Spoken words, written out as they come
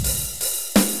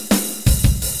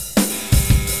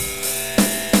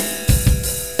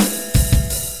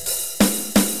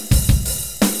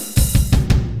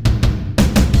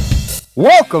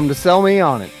Welcome to Sell Me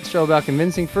On It, a show about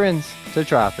convincing friends to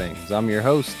try things. I'm your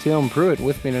host, Tim Pruitt.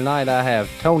 With me tonight, I have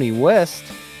Tony West.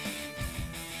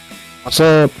 What's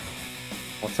up?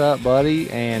 What's up, buddy?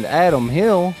 And Adam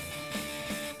Hill.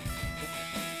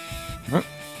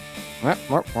 That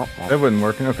wasn't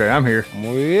working. Okay, I'm here.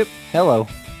 Yep. Hello.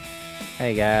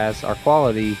 Hey, guys. Our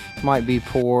quality might be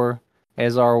poor,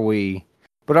 as are we,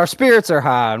 but our spirits are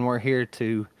high, and we're here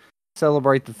to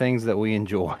celebrate the things that we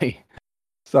enjoy.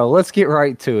 So let's get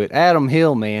right to it. Adam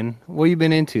Hill, man, what have you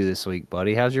been into this week,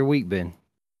 buddy? How's your week been?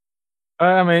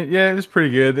 Yeah, it was pretty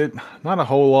good. Not a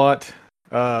whole lot.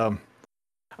 I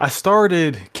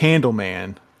started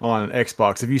Candleman on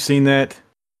Xbox. Have you seen that?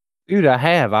 Dude, I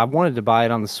have. I wanted to buy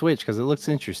it on the Switch because it looks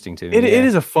interesting to me. It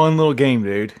is a fun little game,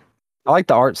 dude. I like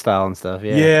the art style and stuff.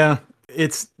 Yeah.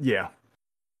 It's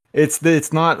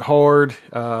not hard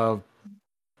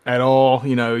at all.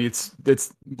 You know, it's a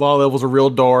lot of levels are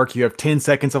real dark. You have 10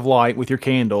 seconds of light with your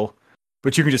candle,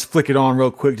 but you can just flick it on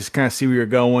real quick, just kind of see where you're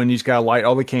going. You just gotta light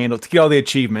all the candles to get all the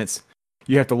achievements.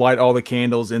 You have to light all the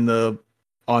candles on the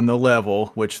level,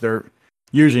 which they're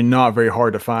usually not very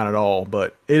hard to find at all.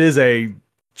 But it is a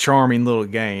charming little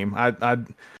game.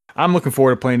 I'm looking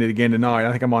forward to playing it again tonight.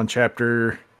 I think I'm on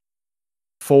chapter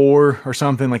 4 or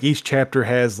something. Like each chapter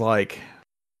has like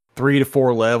 3 to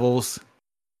 4 levels.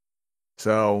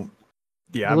 So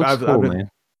yeah, I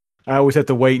always have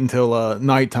to wait until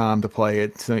nighttime to play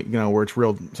it. So where it's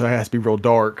real. So it has to be real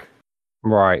dark.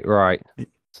 Right.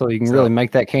 So you can really make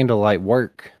that candlelight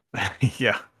work.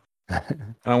 Yeah. I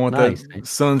don't want the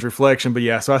sun's reflection, but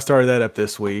yeah. So I started that up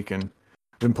this week and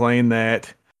been playing that.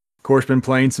 Of course, been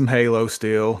playing some Halo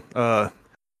still.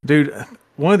 Dude,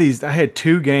 one of these I had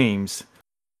 2 games.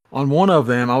 On one of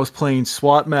them, I was playing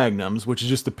SWAT Magnums, which is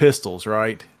just the pistols,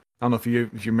 right? I don't know if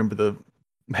you remember the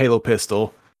Halo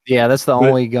pistol. Yeah, that's the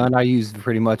only gun I used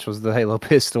pretty much was the Halo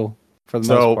pistol for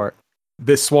the most part.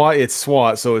 It's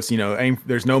SWAT, so it's aim.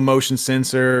 There's no motion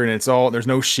sensor, and there's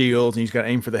no shields, and you just got to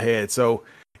aim for the head. So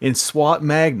in SWAT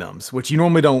Magnums, which you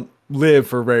normally don't live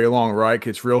for very long, right? 'Cause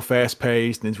it's real fast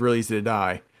paced and it's really easy to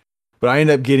die. But I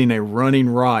ended up getting a running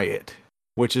riot,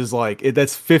 which is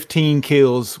that's 15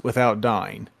 kills without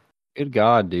dying. Good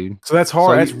God, dude! So that's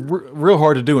hard. That's real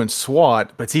hard to do in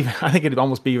SWAT, but I think it'd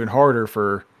almost be even harder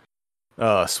for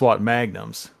SWAT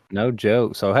Magnums. No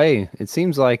joke. So hey, it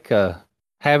seems like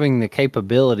having the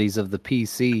capabilities of the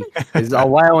PC is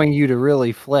allowing you to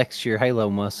really flex your Halo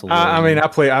muscle.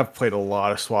 I've played a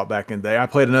lot of SWAT back in the day. I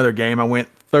played another game. I went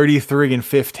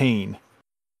 33-15.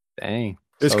 Dang!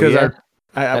 Just because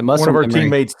one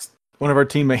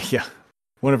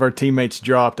of our teammates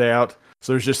dropped out.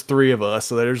 So there's just 3 of us.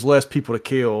 So there's less people to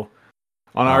kill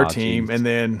on our team. Geez. And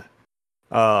then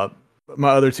my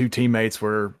other 2 teammates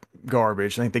were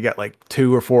garbage. I think they got like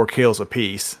 2 or 4 kills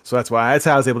apiece. So that's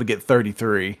how I was able to get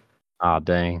 33. Oh,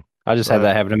 dang. I just had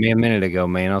that happen to me a minute ago,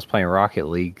 man. I was playing Rocket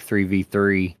League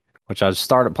 3v3, which I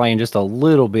started playing just a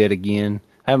little bit again.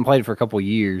 I haven't played it for a couple of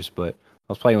years, but I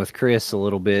was playing with Chris a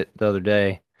little bit the other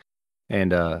day.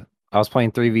 And I was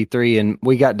playing 3v3 and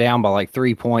we got down by like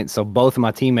 3 points. So both of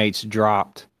my teammates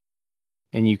dropped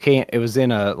and it was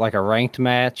in a ranked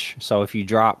match. So if you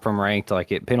drop from ranked,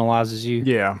 it penalizes you.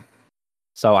 Yeah.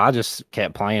 So I just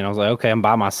kept playing. I was like, okay, I'm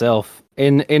by myself.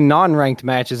 In non-ranked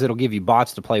matches, it'll give you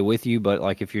bots to play with you.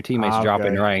 But if your teammates drop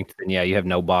in ranked, then yeah, you have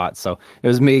no bots. So it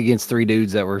was me against 3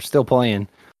 dudes that were still playing.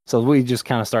 So we just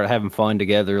kind of started having fun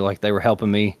together. They were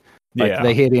helping me.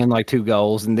 They hit in 2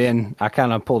 goals, and then I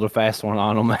kind of pulled a fast one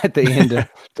on them at the end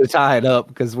to tie it up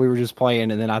because we were just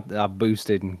playing, and then I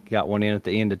boosted and got one in at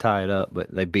the end to tie it up, but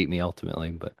they beat me ultimately,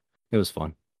 but it was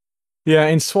fun. Yeah,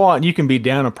 in SWAT, you can be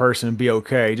down a person and be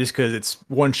okay just because it's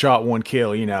 1 shot, 1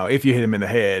 kill, if you hit him in the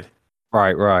head.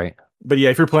 Right. But yeah,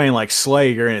 if you're playing like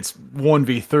Slayer and it's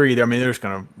 1v3, they're just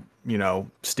going to,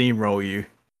 steamroll you.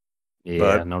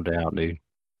 Yeah, no doubt, dude.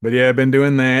 But yeah, I've been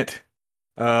doing that.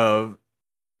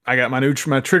 I got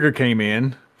my trigger came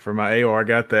in for my AR. I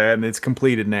got that, and it's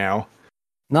completed now.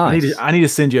 Nice. I need to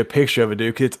send you a picture of it,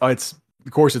 dude. 'Cause it's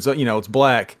of course it's it's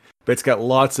black, but it's got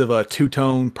lots of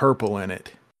 2-tone purple in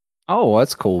it. Oh,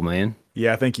 that's cool, man.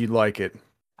 Yeah, I think you'd like it.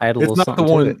 It's not the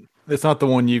one. It's not the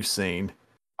one you've seen.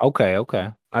 Okay.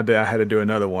 I had to do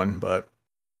another one, but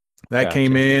that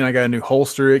came in. I got a new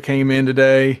holster. It came in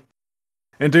today,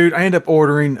 and dude, I ended up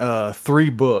ordering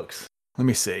 3 books. Let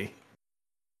me see.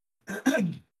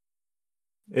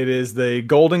 It is the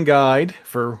Golden Guide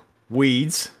for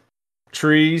weeds,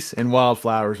 trees, and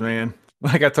wildflowers, man.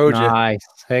 Like I told you. Nice.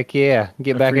 Heck yeah.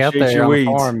 Get back out there on the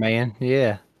farm, man.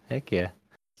 Yeah. Heck yeah.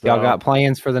 Y'all got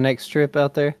plans for the next trip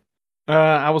out there?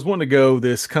 I was wanting to go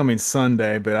this coming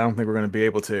Sunday, but I don't think we're going to be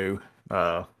able to.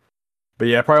 But But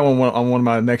yeah, probably on one of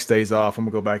my next days off, I'm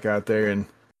gonna go back out there and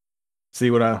see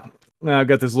what I've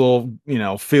got this little,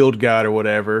 field guide or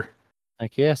whatever.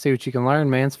 Like, yeah, see what you can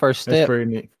learn, man. It's first That's step. pretty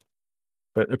neat.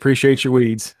 But appreciate your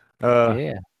weeds.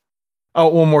 Yeah. Oh,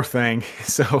 one more thing.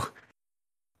 So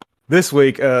this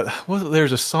week,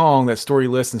 there's a song that Story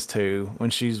listens to when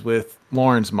she's with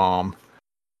Lauren's mom.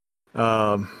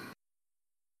 What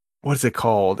is it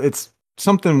called? It's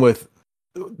something with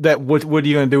that. What are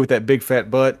you gonna do with that big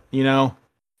fat butt?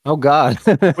 Oh God.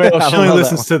 Well, she only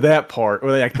listens to that part,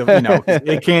 or like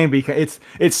it can be.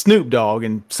 It's Snoop Dogg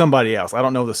and somebody else. I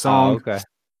don't know the song. Oh, okay.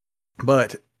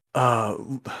 But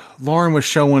Lauren was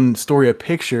showing Story a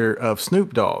picture of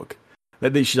Snoop Dogg.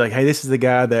 That she's like, hey, this is the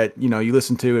guy that you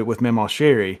listen to it with Mamaw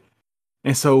Sherry.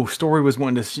 And so Story was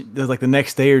wanting to, like the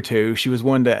next day or two, she was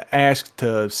wanting to ask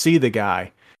to see the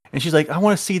guy. And she's like, I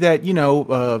want to see that,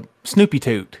 Snoopy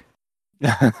Toot.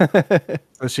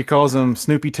 So she calls him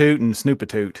Snoopy Toot and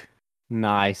Snoopatoot.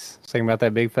 Nice. Singing about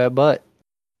that big fat butt.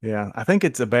 Yeah, I think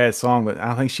it's a bad song, but I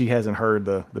don't think she hasn't heard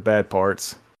the bad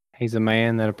parts. He's a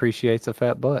man that appreciates a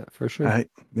fat butt, for sure.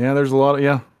 Yeah, there's a lot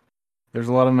of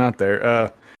them out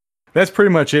there. That's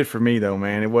pretty much it for me, though,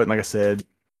 man. It wasn't, like I said,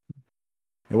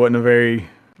 it wasn't a very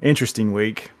interesting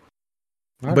week.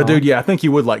 Right but, on. dude, yeah, I think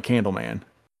you would like Candleman.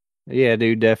 Yeah,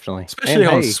 dude, definitely. Especially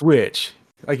on Switch.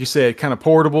 Like you said, kind of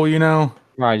portable,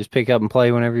 Right, just pick up and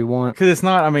play whenever you want. Because it's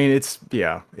not,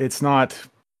 it's not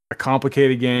a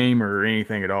complicated game or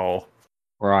anything at all.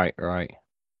 Right.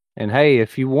 And hey,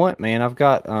 if you want, man, I've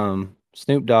got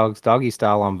Snoop Dogg's Doggy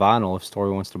Style on vinyl if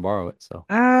Story wants to borrow it. So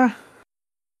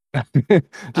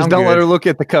just don't let her look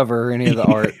at the cover or any of the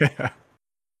art.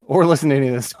 Or listen to any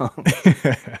of the songs.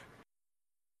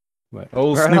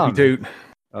 Old Snoopy Toot.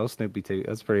 Oh, Snoopy Toot.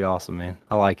 That's pretty awesome, man.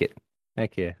 I like it.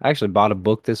 Heck yeah. I actually bought a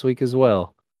book this week as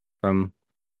well from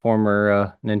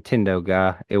former Nintendo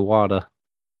guy, Iwata,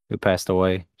 who passed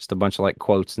away. Just a bunch of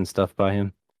quotes and stuff by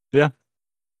him. Yeah.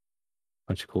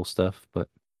 Bunch of cool stuff. But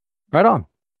right on.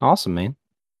 Awesome, man.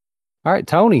 All right,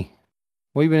 Tony.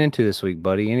 What have you been into this week,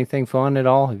 buddy? Anything fun at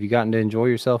all? Have you gotten to enjoy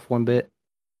yourself one bit?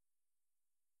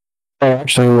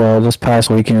 Actually, this past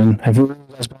weekend, have you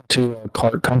guys been to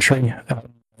Clark Country,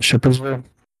 Shepherdsville?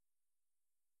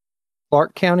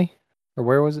 Clark County? Or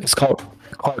where was it? It's called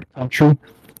Clark Country.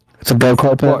 It's a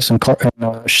go-kart place in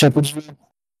Shepherdsville.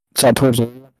 It's out towards the...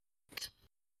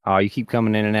 Oh, you keep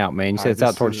coming in and out, man. You said it's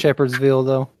out towards Shepherdsville,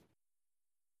 though?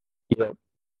 Yep.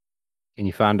 Can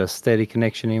you find a steady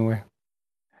connection anywhere?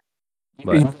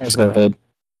 You guys go ahead.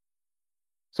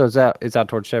 So it's out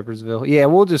towards Shepherdsville. Yeah,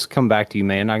 we'll just come back to you,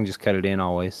 man. I can just cut it in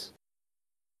always.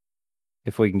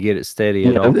 If we can get it steady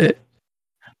at all.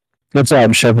 It's out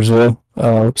in Shepherdsville.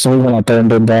 So we went out there and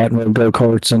did that and we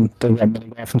go-karts and they got mini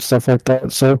golf and stuff like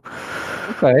that. So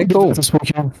okay, cool. This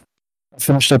weekend I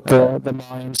finished up the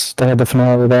Lions. They had the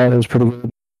finale of that. It was pretty good.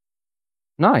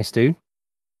 Nice, dude.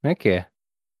 Heck yeah.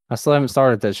 I still haven't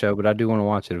started that show, but I do want to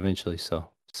watch it eventually, so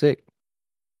sick.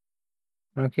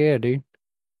 Okay, dude.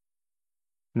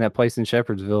 And that place in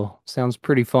Shepherdsville sounds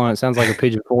pretty fun. It sounds like a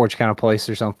Pigeon Forge kind of place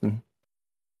or something.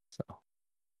 So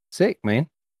sick, man.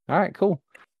 All right, cool.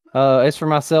 As for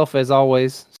myself, as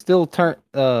always, still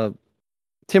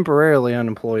temporarily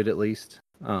unemployed at least,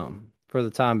 for the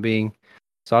time being.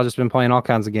 So I've just been playing all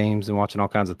kinds of games and watching all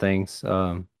kinds of things.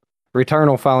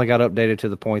 Returnal finally got updated to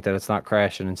the point that it's not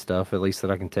crashing and stuff, at least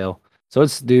that I can tell. So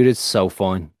it's so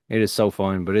fun. It is so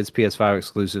fun, but it's PS5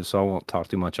 exclusive, so I won't talk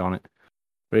too much on it.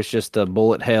 But it's just a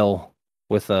bullet hell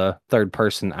with a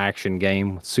third-person action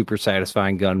game with super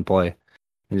satisfying gunplay.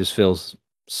 It just feels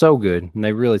so good. And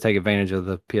they really take advantage of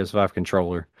the PS5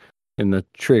 controller and the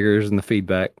triggers and the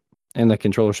feedback and the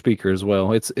controller speaker as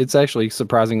well. It's actually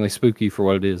surprisingly spooky for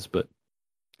what it is, but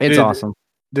it's awesome.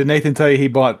 Did Nathan tell you he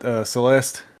bought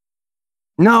Celeste?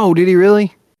 No, did he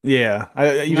really? Yeah.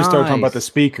 You just started talking about the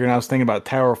speaker, and I was thinking about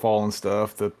Towerfall and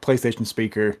stuff, the PlayStation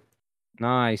speaker.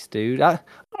 Nice, dude. I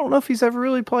don't know if he's ever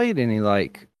really played any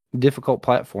difficult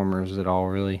platformers at all,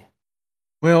 really.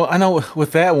 Well, I know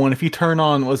with that one, if you turn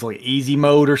on easy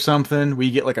mode or something, where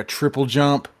you get a triple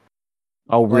jump.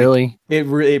 Oh, really?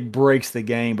 It breaks the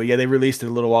game. But yeah, they released it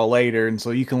a little while later, and so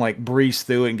you can breeze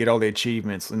through it and get all the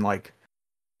achievements in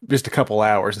just a couple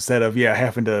hours instead of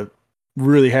having to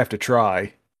really have to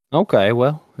try. Okay,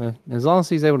 well, as long as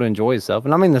he's able to enjoy himself,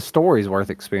 and I mean the story's worth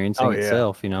experiencing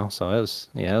itself, So it was.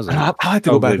 I have to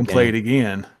go back and play it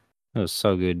again. It was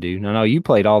so good, dude. I know you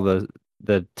played all the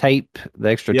tape, the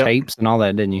extra tapes, and all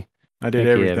that, didn't you? I did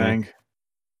everything.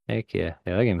 Heck yeah,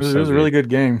 that game was a really good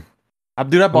game. I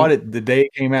bought it the day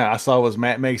it came out. I saw it was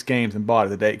Matt Makes Games and bought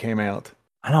it the day it came out.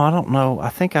 I don't know. I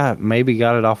think I maybe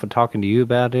got it off of talking to you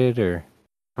about it, or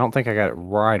I don't think I got it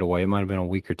right away. It might have been a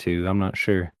week or two. I'm not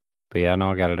sure. But yeah, I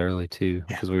know I got it early too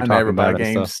because we were I talking never buy about it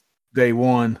and games stuff. day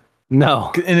one.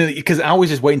 No. Because I always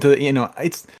just wait until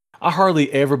I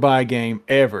hardly ever buy a game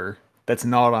ever that's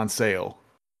not on sale.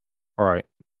 All right.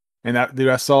 And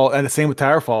I saw, and the same with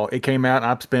Towerfall. It came out,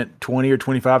 and I spent $20 or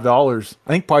 $25. I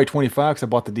think probably 25 because I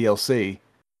bought the DLC.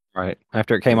 Right.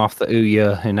 After it came off the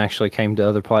Ouya and actually came to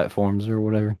other platforms or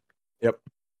whatever. Yep.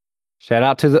 Shout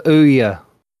out to the Ouya.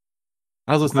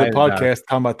 I was listening to the podcast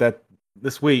talking about that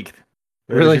this week.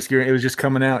 Really? It was just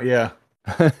coming out. Yeah.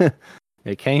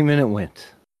 It came and it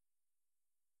went.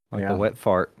 Like a wet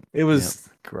fart. It was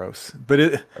gross, but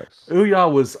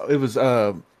Ouya was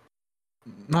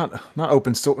not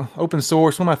open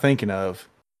source. What am I thinking of?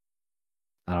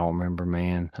 I don't remember,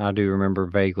 man. I do remember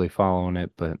vaguely following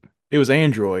it, but it was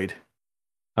Android.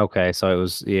 Okay, so it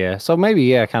was So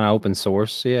maybe kind of open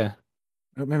source. Yeah.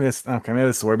 Maybe that's okay. Maybe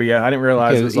that's the word. But yeah, I didn't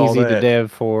realize it was easy to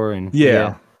dev for, and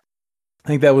yeah, I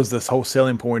think that was this whole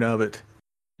selling point of it.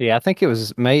 Yeah, I think it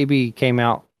was maybe came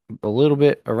out a little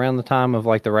bit around the time of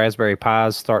like the Raspberry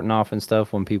Pis starting off and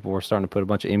stuff when people were starting to put a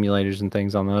bunch of emulators and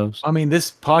things on those. I mean,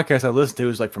 this podcast I listened to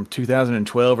was like from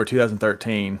 2012 or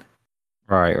 2013.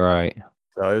 Right.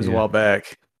 So it was a while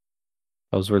back.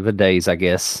 Those were the days, I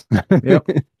guess. Yep.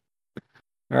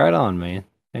 Right on, man.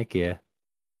 Heck yeah.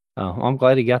 Oh, I'm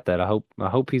glad he got that. I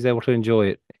hope he's able to enjoy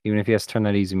it, even if he has to turn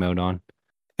that easy mode on.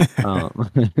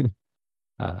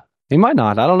 He might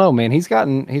not. I don't know, man. He's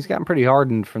gotten pretty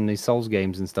hardened from these Souls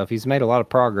games and stuff. He's made a lot of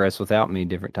progress without me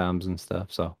different times and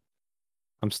stuff. So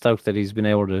I'm stoked that he's been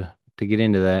able to get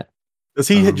into that. Does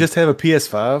he just have a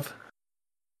PS5?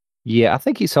 Yeah, I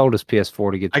think he sold his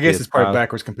PS4 to get. I guess it's probably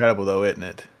backwards compatible though, isn't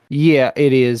it? Yeah,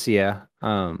 it is. Yeah,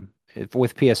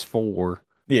 with PS4.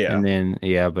 Yeah, and then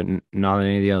but not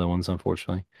any of the other ones,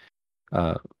 unfortunately.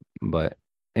 But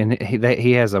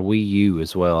he has a Wii U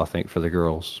as well, I think, for the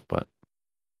girls. But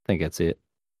I think that's it.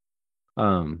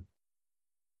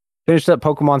 Finished up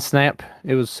Pokemon Snap.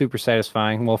 It was super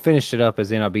satisfying. Well, finished it up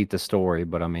as in I beat the story,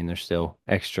 but I mean, there's still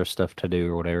extra stuff to do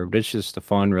or whatever. But it's just a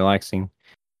fun, relaxing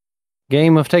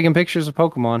game of taking pictures of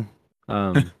Pokemon.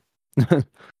 Me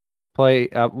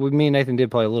and Nathan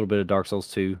did play a little bit of Dark Souls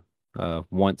 2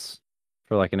 once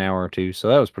for like an hour or two, so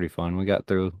that was pretty fun. We got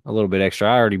through a little bit extra.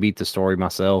 I already beat the story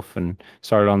myself and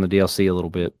started on the DLC a little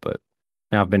bit, but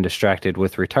now I've been distracted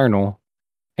with Returnal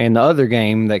and the other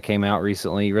game that came out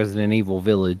recently, Resident Evil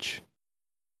Village,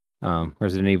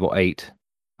 Resident Evil 8.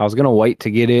 I was going to wait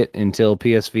to get it until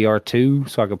PSVR 2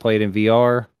 so I could play it in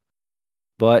VR,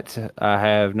 but I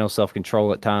have no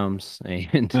self-control at times,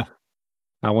 and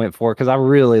I went for it because I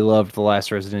really loved the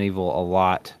last Resident Evil a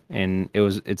lot, and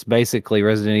it's basically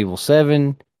Resident Evil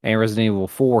 7 and Resident Evil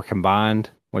 4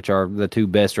 combined, which are the two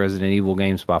best Resident Evil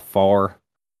games by far,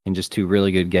 and just two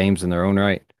really good games in their own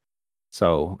right.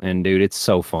 So, and dude, it's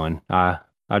so fun. I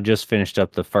just finished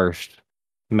up the first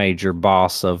major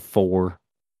boss of 4,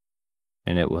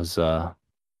 and it was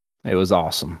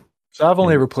awesome. So I've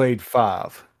only ever played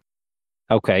 5.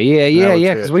 Okay,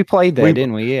 yeah, because we played that,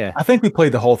 didn't we? Yeah. I think we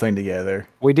played the whole thing together.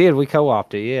 We did. We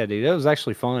co-opted it. Yeah, dude. That was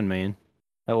actually fun, man.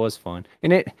 That was fun.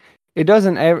 And it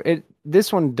doesn't ever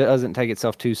this one doesn't take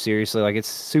itself too seriously. Like, it's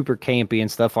super campy and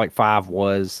stuff like 5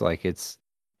 was. Like, it's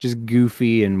just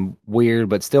goofy and weird,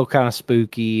 but still kind of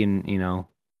spooky and,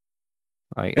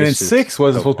 like. And then 6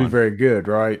 wasn't supposed to be very good,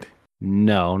 right?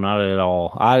 No, not at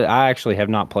all. I actually have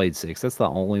not played 6. That's the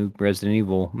only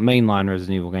mainline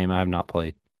Resident Evil game I have not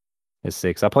played. Is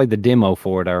 6. I played the demo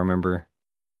for it, I remember.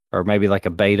 Or maybe like a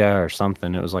beta or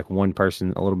something. It was like a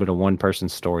little bit of one person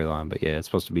storyline, but yeah, it's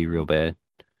supposed to be real bad.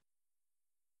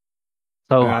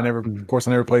 So I never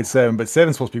played 7, but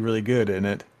 7's supposed to be really good, isn't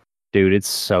it? Dude, it's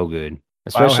so good.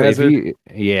 Especially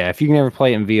if you can never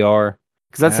play it in VR,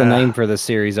 because that's the name for the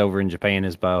series over in Japan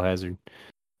is Biohazard.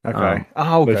 Okay. Okay.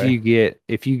 But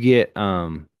if you get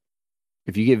VR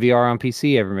on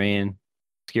PC ever, man,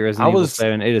 get Resident Evil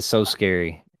 7. It is so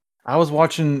scary. I was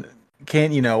watching,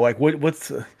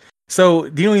 what's so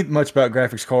do you know much about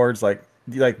graphics cards, like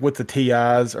what the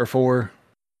TIs are for?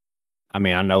 I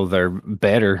mean, I know they're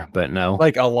better, but no.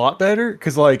 Like a lot better?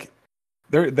 Because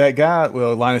that guy,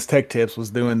 Linus Tech Tips was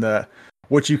doing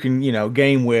what you can,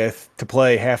 game with to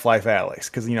play Half-Life Alyx.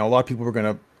 Because, a lot of people were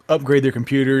going to upgrade their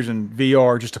computers and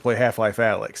VR just to play Half-Life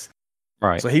Alyx.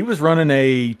 Right. So he was running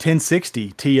a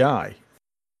 1060 Ti.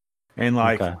 And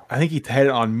I think he had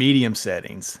it on medium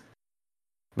settings.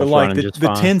 But the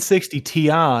 1060 Ti,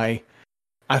 I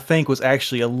think, was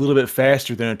actually a little bit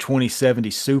faster than a 2070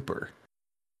 Super.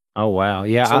 Oh wow,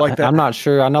 yeah. So I'm not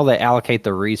sure. I know they allocate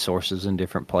the resources in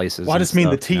different places. Well, I just mean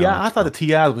the Ti. I thought the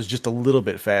Ti was just a little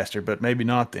bit faster, but maybe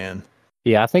not then.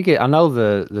 Yeah, I think I know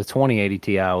the 2080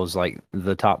 Ti was like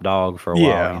the top dog for a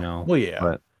while, you know. Well, yeah.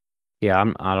 But yeah,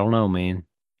 I don't know, man.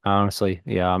 Honestly,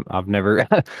 yeah, I've never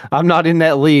I'm not in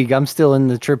that league. I'm still in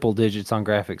the triple digits on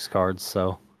graphics cards,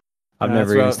 so I've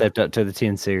never even stepped up to the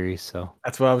 10 series. So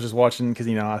that's what I was just watching because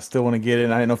I still want to get it.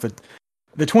 And I don't know if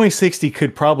the 2060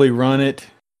 could probably run it,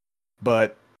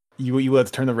 but you have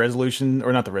to turn the resolution,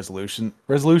 or not the resolution.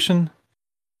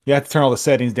 You have to turn all the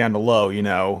settings down to low.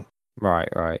 Right.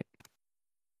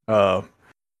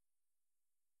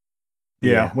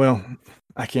 Yeah. Well,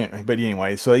 I can't. But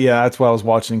anyway, so yeah, that's why I was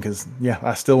watching because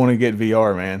I still want to get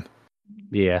VR, man.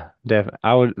 Yeah, definitely.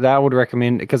 I would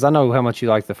recommend, because I know how much you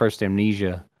like the first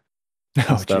Amnesia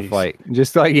and stuff. Geez. Like,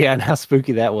 just like, and how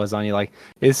spooky that was on you. Like,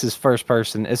 this is first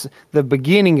person. It's the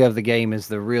beginning of the game is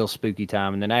the real spooky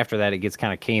time, and then after that it gets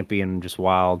kind of campy and just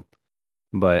wild.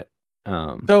 But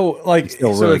so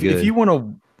really if you want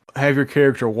to have your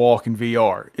character walk in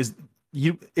VR,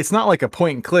 it's not like a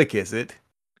point and click, is it?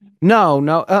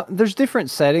 No. There's different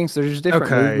settings. There's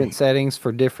different movement settings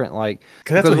for different, like,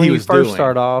 because that's what he was first doing.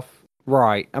 Start off,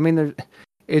 right? I mean,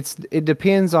 it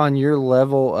depends on your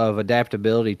level of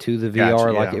adaptability to the VR.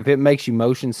 Gotcha, like, if it makes you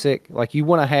motion sick, like, you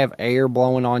want to have air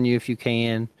blowing on you if you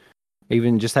can.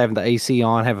 Even just having the AC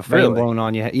on, have a fan blowing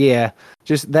on you. Yeah,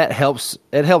 just that helps.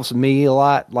 It helps me a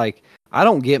lot. Like, I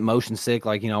don't get motion sick.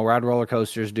 Like, ride roller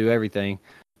coasters, do everything.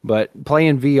 But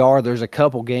playing VR, there's a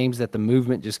couple games that the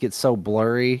movement just gets so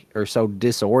blurry or so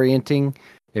disorienting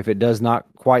if it does not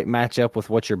quite match up with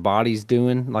what your body's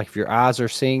doing. Like, if your eyes are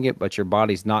seeing it, but your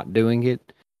body's not doing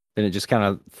it, then it just kind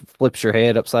of flips your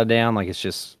head upside down. Like, it's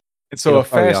just... And so a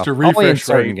faster refresh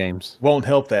rate games won't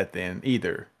help that then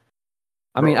either.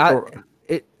 I mean,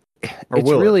 it's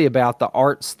really about the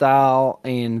art style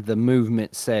and the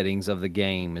movement settings of the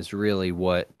game is really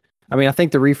what... I mean, I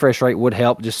think the refresh rate would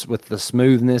help just with the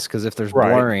smoothness, because if there's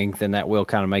blurring, then that will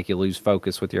kind of make you lose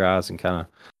focus with your eyes and kind of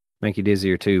make you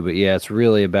dizzier too. But yeah, it's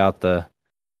really about the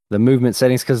movement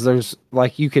settings, because there's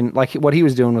like what he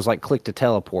was doing was like click to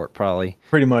teleport, probably.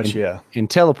 Pretty much, yeah. In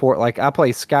teleport, like I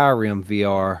play Skyrim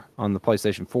VR on the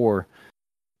PlayStation 4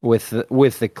 with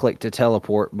the click to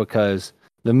teleport, because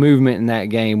the movement in that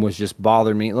game was just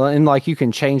bothering me. And like, you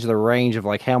can change the range of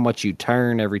like how much you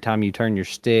turn every time you turn your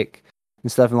stick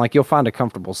and stuff, and like, you'll find a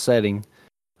comfortable setting,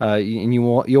 and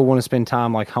you'll want to spend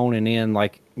time like honing in,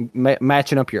 like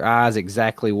matching up your eyes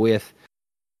exactly with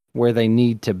where they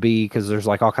need to be, because there's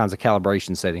like all kinds of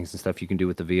calibration settings and stuff you can do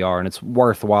with the VR, and it's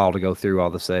worthwhile to go through all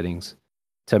the settings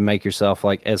to make yourself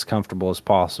like as comfortable as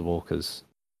possible, because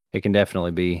it can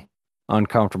definitely be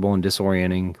uncomfortable and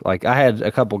disorienting. Like, I had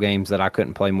a couple games that I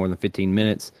couldn't play more than 15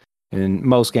 minutes, and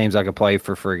most games I could play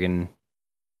for friggin'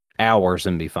 hours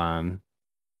and be fine.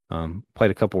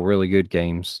 Played a couple really good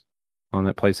games on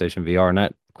that PlayStation VR, and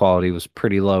that quality was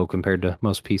pretty low compared to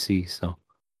most PCs. So,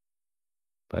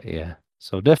 but yeah,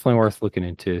 so definitely worth looking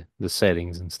into the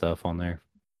settings and stuff on there.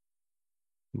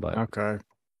 But okay,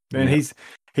 and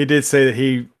he did say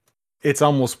that it's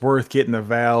almost worth getting the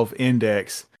Valve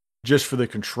Index just for the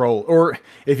control, or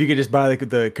if you could just buy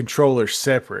the controller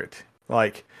separate,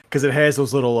 like, because it has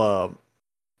those little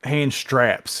hand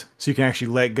straps, so you can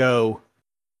actually let go.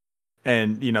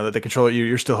 And that the controller,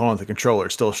 you're still holding the controller,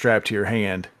 it's still strapped to your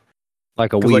hand,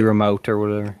 like a Wii remote or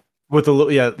whatever. With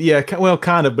the well,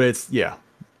 kind of, but it's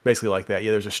basically like that. Yeah,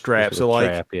 there's a strap. So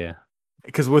like,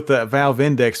 because with the Valve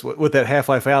Index, with that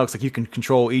Half-Life Alyx, like, you can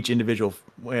control each individual.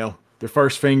 Well, the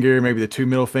first finger, maybe the two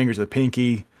middle fingers, the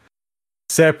pinky,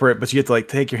 separate, but you have to like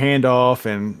take your hand off.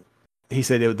 And he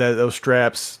said that those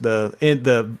straps,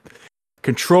 the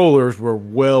controllers were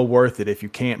well worth it if you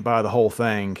can't buy the whole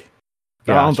thing.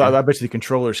 Gotcha. I bet you the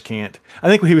controllers can't. I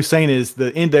think what he was saying is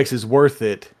the Index is worth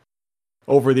it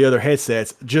over the other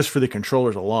headsets just for the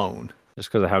controllers alone. Just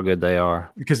because of how good they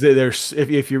are. Because there's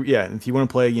if you want to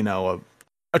play a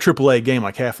AAA game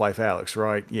like Half-Life Alyx,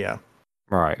 right? Yeah.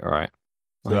 Right.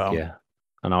 So, yeah.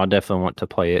 I know I definitely want to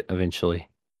play it eventually,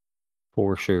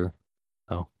 for sure.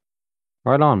 So,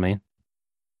 right on, man.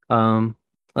 I've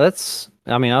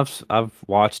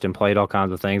watched and played all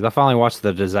kinds of things. I finally watched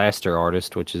The Disaster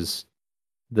Artist, which is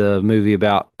the movie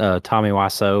about Tommy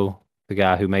Wiseau, the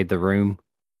guy who made The Room.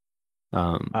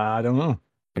 I don't know.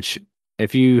 Which,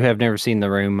 if you have never seen The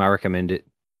Room, I recommend it.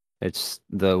 It's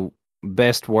the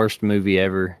best, worst movie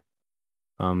ever.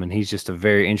 And he's just a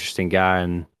very interesting guy.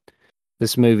 And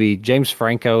this movie, James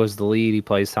Franco is the lead. He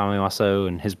plays Tommy Wiseau,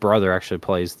 and his brother actually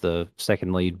plays the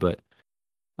second lead. But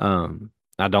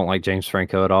I don't like James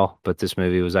Franco at all. But this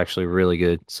movie was actually really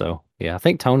good. So yeah, I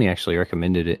think Tony actually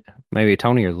recommended it. Maybe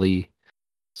Tony or Lee.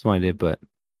 Somebody did, but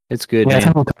it's good. Yeah, I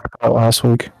think we talked about it last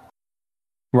week.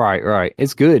 Right.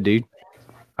 It's good, dude.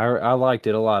 I liked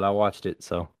it a lot. I watched it,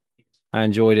 so I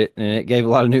enjoyed it, and it gave a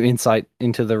lot of new insight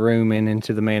into the room and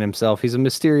into the man himself. He's a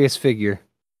mysterious figure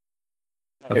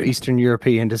of Eastern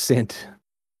European descent,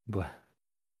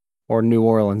 or New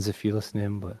Orleans if you listen to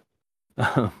him.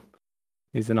 But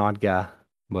he's an odd guy.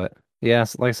 But yeah,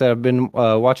 like I said, I've been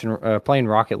playing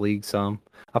Rocket League some.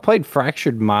 I played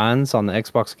Fractured Minds on the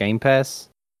Xbox Game Pass.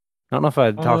 I don't know if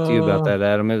I talked to you about that,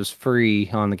 Adam. It was free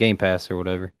on the Game Pass or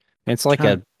whatever. It's like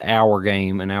an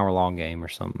hour-long game or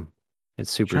something.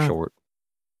 It's super short.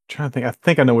 Trying to think. I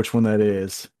think I know which one that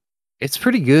is. It's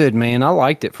pretty good, man. I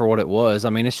liked it for what it was.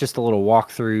 I mean, it's just a little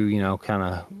walkthrough, kind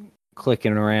of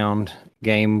clicking around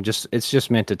game. It's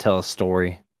just meant to tell a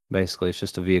story. Basically, it's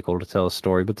just a vehicle to tell a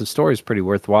story. But the story is pretty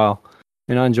worthwhile,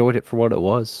 and I enjoyed it for what it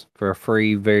was. For a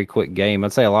free, very quick game.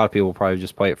 I'd say a lot of people probably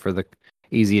just play it for the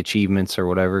easy achievements or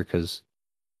whatever, because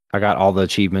I got all the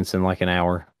achievements in like an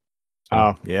hour. So,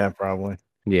 oh, yeah, probably.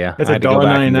 Yeah. It's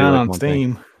 $1.99 on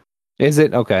Steam. Is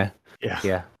it? Okay. Yeah.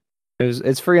 Yeah.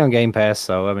 It's free on Game Pass,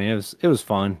 so I mean it was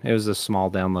fun. It was a small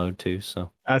download too,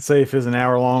 so I'd say if it's an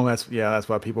hour long, that's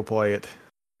why people play it.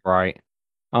 Right.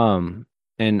 And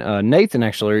Nathan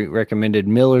actually recommended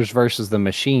Miller's versus the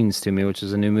Machines to me, which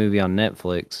is a new movie on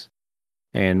Netflix.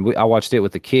 And I watched it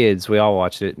with the kids. We all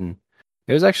watched it, and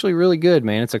it was actually really good,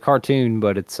 man. It's a cartoon,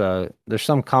 but it's there's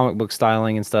some comic book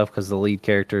styling and stuff because the lead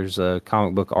character's a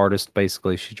comic book artist.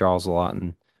 Basically, she draws a lot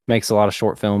and makes a lot of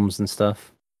short films and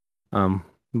stuff.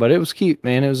 But it was cute,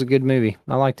 man. It was a good movie.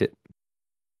 I liked it.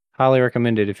 Highly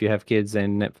recommended if you have kids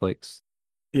and Netflix.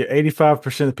 Yeah,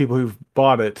 85% of the people who've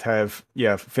bought it have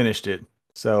finished it.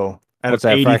 So out of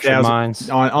 80,000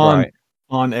 on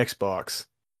Xbox.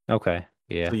 Okay.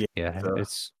 Yeah. So, yeah.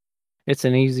 It's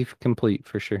an easy complete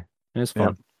for sure. And it's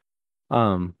fun.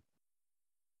 Yeah.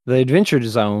 The Adventure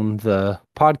Zone, the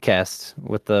podcast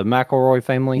with the McElroy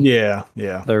family. Yeah.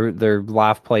 Their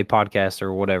live play podcast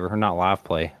or whatever, or not live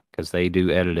play, because they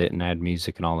do edit it and add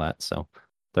music and all that. So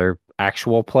their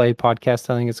actual play podcast,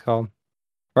 I think it's called.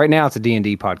 Right now it's a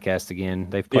D&D podcast again.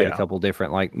 They've played a couple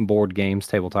different like board games,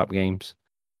 tabletop games,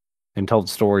 and told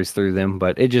stories through them,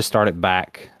 but it just started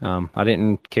back. I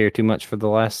didn't care too much for the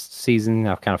last season.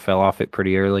 I kind of fell off it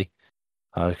pretty early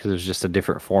because it was just a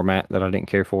different format that I didn't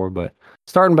care for, but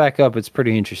starting back up, it's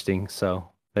pretty interesting. So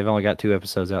they've only got 2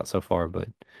 episodes out so far, but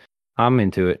I'm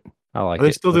into it. I like it. Are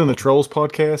they still doing the Trolls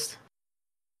podcast?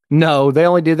 No, they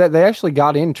only did that. They actually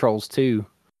got in Trolls too.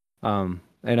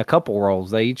 In a couple roles.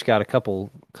 They each got a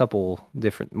couple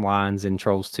different lines in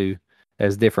Trolls 2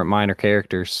 as different minor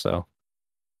characters. So,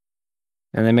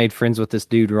 and they made friends with this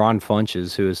dude Ron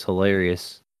Funches, who is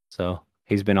hilarious. So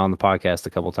he's been on the podcast a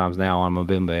couple times now on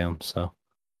Mabim Bam. So,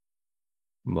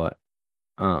 but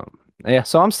yeah.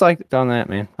 So I'm psyched on that,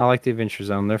 man. I like the Adventure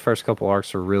Zone. Their first couple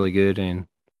arcs are really good, and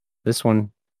this one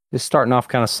is starting off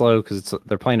kind of slow because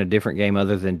they're playing a different game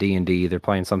other than D&D. They're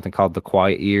playing something called The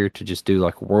Quiet Year to just do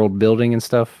like world building and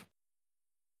stuff.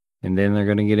 And then they're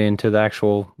going to get into the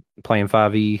actual playing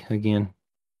 5e again.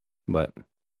 But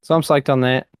so I'm psyched on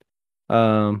that.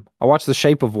 I watched The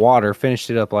Shape of Water, finished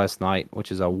it up last night,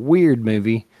 which is a weird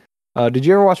movie. Did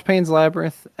you ever watch Pan's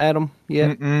Labyrinth, Adam?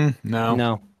 Yeah.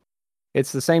 No.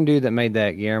 It's the same dude that made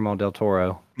that, Guillermo del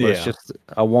Toro. It's just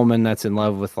a woman that's in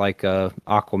love with like a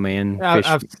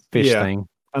Aquaman fish thing.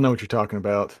 I know what you're talking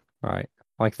about. Right.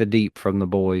 Like the Deep from The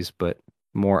Boys, but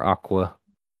more aqua,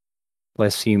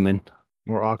 less human.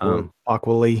 More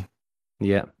aqua-ly.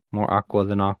 Yeah, more aqua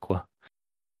than aqua.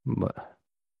 But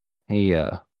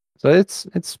so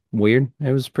it's weird.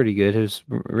 It was pretty good. It was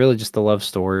really just a love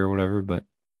story or whatever, but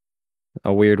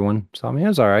a weird one. So I mean, it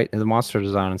was all right. The monster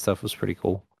design and stuff was pretty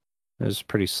cool. It was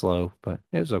pretty slow, but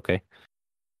it was okay.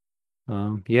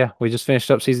 Yeah, we just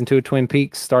finished up season 2 of Twin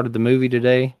Peaks. Started the movie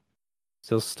today.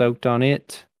 Still stoked on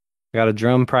it. I got a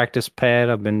drum practice pad.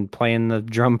 I've been playing the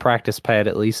drum practice pad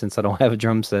at least since I don't have a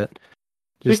drum set.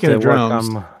 Just Speaking of drums,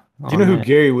 do you know who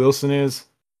Gary Wilson is?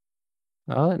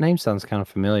 Oh, that name sounds kind of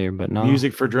familiar, but no.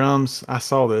 Music for Drums. I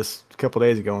saw this a couple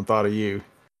days ago and thought of you.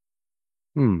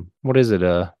 What is it?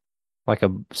 Like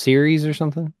a series or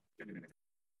something?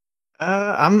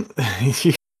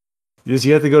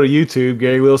 You have to go to YouTube.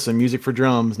 Gary Wilson, Music for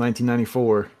Drums,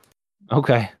 1994.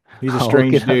 Okay. He's a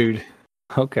strange dude.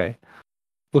 Okay.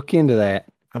 Look into that.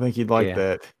 I think you'd like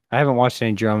that. I haven't watched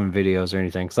any drumming videos or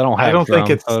anything because I don't have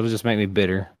drums, so it'll just make me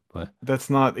bitter. But that's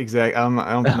not exact. I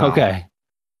don't know. Okay.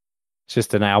 It's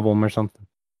just an album or something.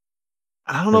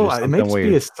 I don't know. It may just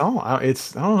be a song. I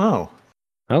don't know.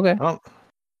 Okay.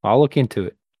 I'll look into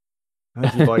it. I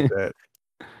think you'd like that.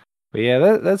 But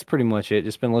yeah, that's pretty much it.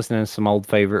 Just been listening to some old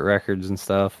favorite records and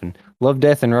stuff. And Love,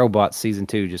 Death, and Robots season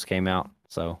 2 just came out.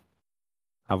 So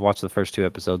I've watched the first 2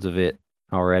 episodes of it.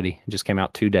 already. It just came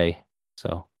out today.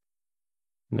 So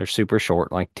they're super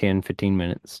short, like 10, 15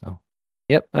 minutes. So,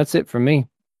 yep, that's it for me.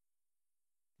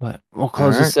 But we'll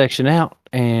close this section out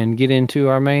and get into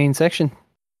our main section.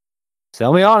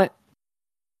 Sell me on it.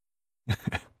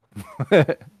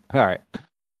 All right.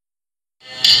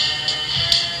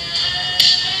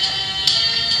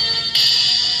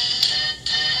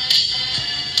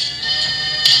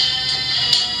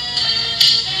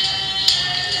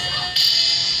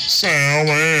 Sell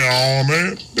me on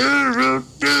it.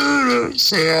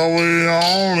 Sell me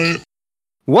on it.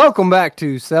 Welcome back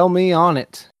to Sell Me On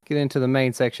It. Get into the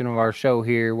main section of our show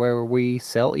here where we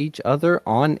sell each other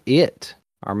on it.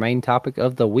 Our main topic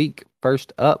of the week.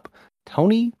 First up,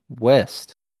 Tony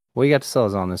West. What you got to sell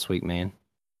us on this week, man?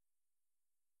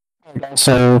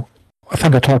 So, I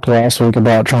think I talked last week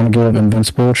about trying to give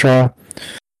Invincible a try.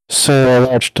 So,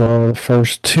 I watched the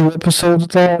first 2 episodes of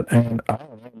that, and I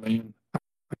don't know, man. I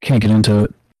can't get into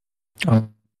it.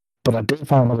 But I did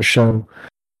find another show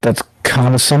that's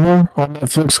kind of similar on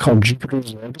Netflix called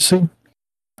Jupiter's Legacy.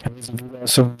 Have you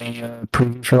guys seen the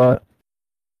preview for that?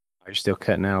 You're still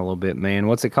cutting out a little bit, man.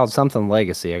 What's it called? Something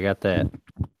Legacy. I got that.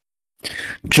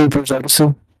 Jupiter's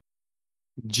Legacy.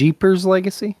 Jeepers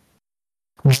Legacy?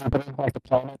 Jupiter, like the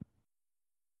planet.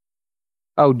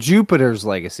 Oh, Jupiter's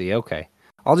Legacy. Okay.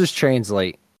 I'll just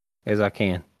translate as I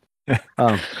can.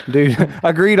 Dude,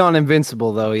 agreed on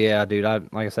Invincible though. Yeah, dude.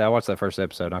 Like I said, I watched that first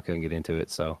episode. I couldn't get into it,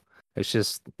 so it's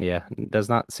just it does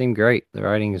not seem great. The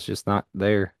writing is just not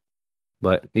there.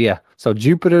 But yeah, so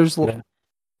Jupiter's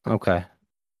okay.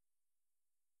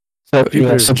 So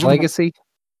Jupiter's Legacy.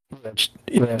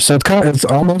 Yeah, so it's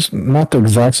almost not the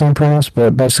exact same premise,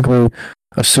 but basically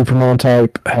a Superman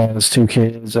type has 2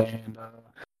 kids, and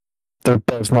they're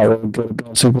both not really good at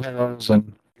being superheroes,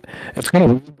 and it's kind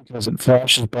of weird because it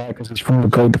flashes back because it's from the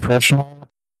Great Depression,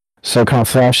 so it kind of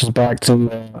flashes back to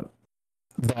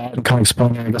that and kind of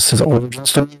explaining, I guess, his origin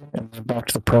story, and then back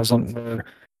to the present where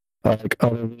like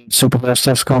other superhero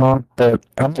stuff's going on. But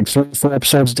I'm like 3 or 4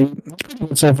 episodes deep. It's pretty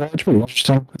good so far. It's pretty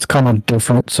interesting. It's kind of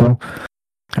different, so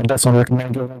I definitely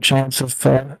recommend giving it a chance if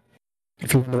you're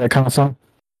into that kind of thing.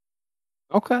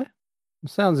 Okay,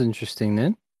 sounds interesting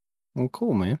then. Well,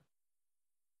 cool, man.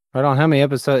 Right on. How many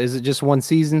episodes? Is it just 1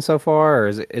 season so far, or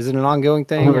is it an ongoing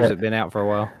thing, or has it been out for a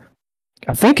while?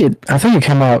 I think it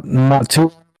came out not too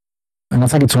long, and I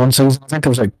think it's 1 season. I think there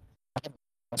was like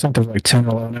 10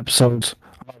 or 11 episodes.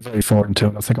 I'm not very far into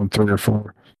it. I think I'm 3 or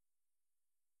 4.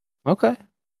 Okay.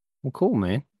 Well, cool,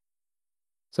 man.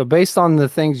 So based on the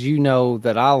things you know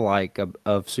that I like of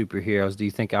superheroes, do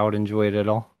you think I would enjoy it at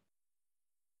all?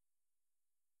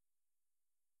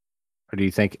 Or do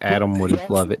you think Adam would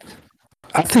love it?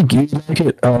 I think you'd like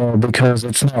it because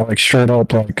it's not like straight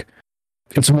up like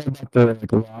it's more about the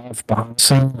like life behind the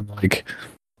scene and like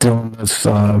dealing with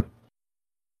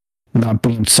not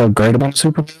being so great about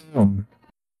superhero.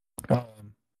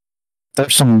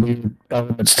 There's some weird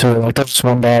elements to it. Like there's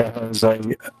one guy that has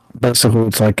basically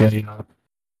it's like a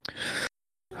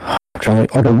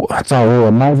it's not really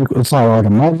a magic. It's not like a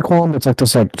magic wand. It's like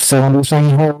this like cylinder thing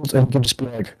he holds, and he can just be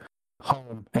like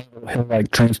home, and he'll like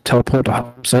teleport to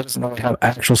home. So he doesn't really have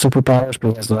actual superpowers, but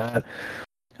he has that.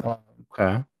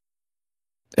 Okay.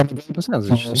 And that sounds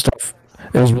interesting. Stuff.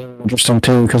 It was really interesting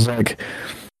too, because like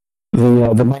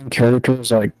the main character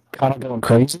is like kind of going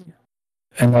crazy,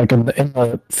 and like in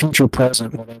the future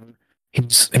present, whatever.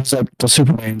 He's like the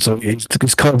Superman, so he's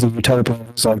called the Utopia.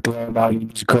 He's like the about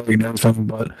he's great and everything,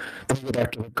 but then you get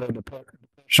back to the Great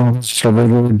Depression. He's just a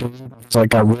regular dude. He's like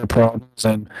got real problems,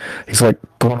 and he's like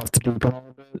going off the deep end a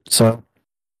little bit. So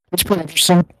it's pretty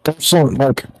interesting. There's some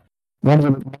like one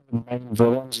of the main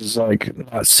villains is like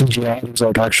not CGI. He's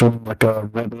like actually like a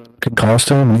regular looking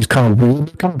costume, and he's kind of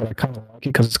weird looking, but I kind of like it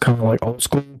because it's kind of like old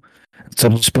school.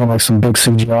 Instead of just being like some big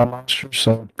CGI monster,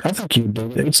 so I think you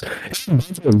do it. It's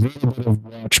a little bit of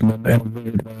Watchmen in a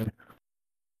weird way.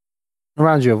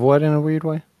 Reminds you of what in a weird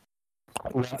way?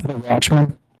 The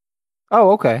Watchmen.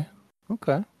 Oh, okay.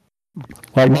 Okay.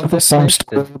 Like not the same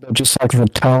story, but just like the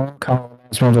tone kind of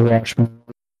reminds me of the Watchmen.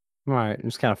 Right. It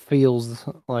just kind of feels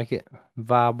like it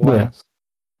vibe-wise.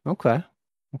 Yeah. Okay.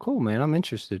 Well, cool, man. I'm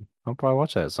interested. I'll probably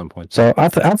watch that at some point. So I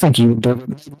think you would do it.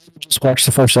 Maybe just watch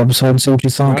the first episode and see what you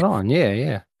think. Right on.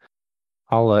 Yeah.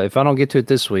 I'll if I don't get to it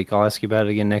this week, I'll ask you about it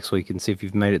again next week and see if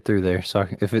you've made it through there. So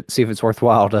see if it's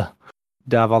worthwhile to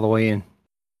dive all the way in.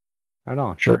 Right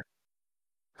on. Sure.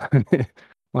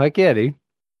 Well, heck yeah, dude.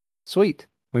 Sweet.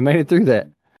 We made it through that.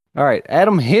 All right,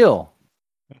 Adam Hill.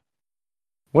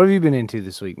 What have you been into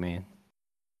this week, man?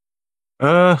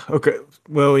 Okay.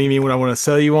 Well, you mean what I want to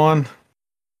sell you on?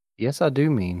 Yes, I do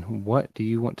mean. What do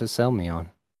you want to sell me on?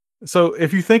 So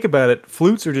if you think about it,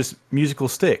 flutes are just musical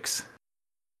sticks.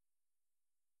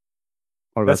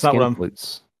 What about That's not what skin I'm.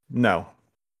 flutes? No.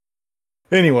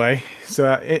 Anyway,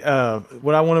 so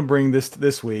what I want to bring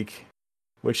this week,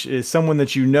 which is someone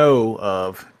that you know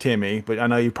of, Timmy, but I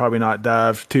know you probably not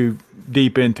dived too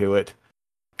deep into it.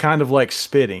 Kind of like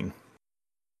Spitting.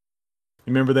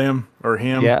 You remember them or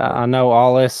him? Yeah, Or I know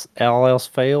all else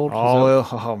failed.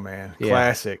 oh man, Yeah.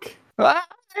 classic. I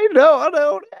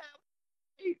know.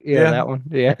 Yeah, Yeah. that one.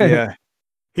 Yeah. Yeah.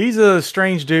 He's a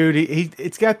strange dude.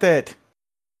 It's got that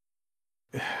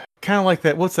kind of like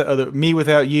that. What's that other Me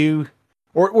Without You,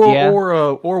 Yeah.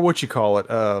 or what you call it?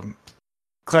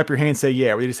 Clap Your Hands, Say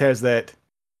Yeah. Where he just has that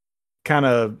kind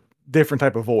of different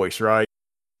type of voice, right?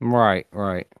 Right.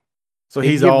 So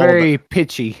He he's can get all very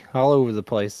pitchy all over the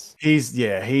place. he's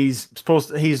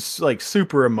like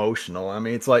super emotional. I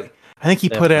mean, it's like I think he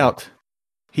Definitely.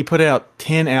 put out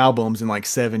 10 albums in like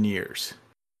 7 years.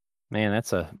 Man,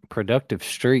 that's a productive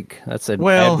streak. That's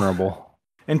Well, admirable.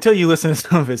 until you listen to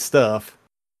some of his stuff.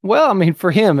 Well, I mean,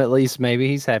 for him at least, maybe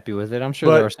he's happy with it. I'm sure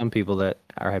there are But some people that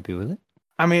are happy with it.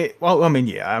 yeah.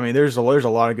 I mean, there's a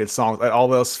lot of good songs. Like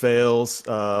All Else Fails,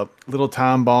 Little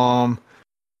Time Bomb.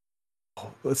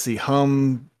 Let's see,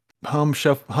 Shuffle,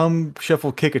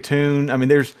 Kick a Tune. I mean,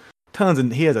 there's tons,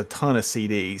 and he has a ton of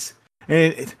CDs.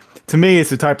 And to me, it's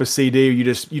the type of CD you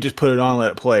just put it on, and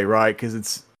let it play, right?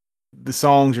 Because the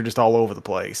songs are just all over the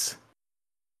place.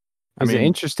 He's an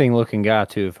interesting looking guy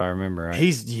too, if I remember right.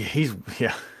 He's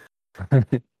yeah.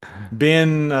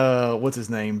 Ben, what's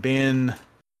his name? Ben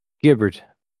Gibbard.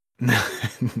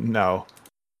 No.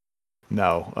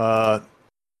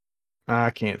 I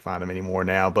can't find him anymore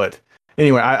now. But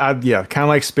anyway, I kind of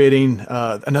like Spitting.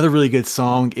 Another really good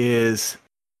song is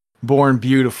Born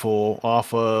Beautiful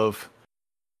off of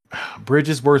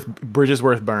Bridges Worth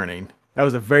Burning. That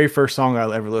was the very first song I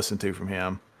ever listened to from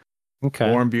him.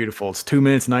 Okay. Born Beautiful. It's 2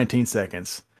 minutes 19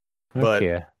 seconds. But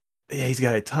yeah, he's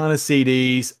got a ton of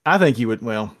CDs. I think you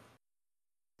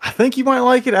might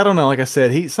like it. I don't know. Like I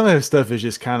said, some of his stuff is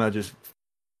just kind of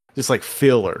just like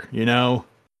filler, you know?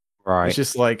 right. It's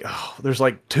just like there's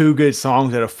like 2 good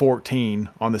songs out of 14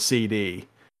 on the CD.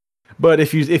 But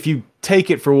if you take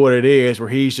it for what it is, where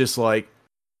he's just like,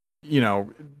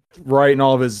 writing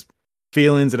all of his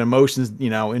feelings and emotions,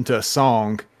 into a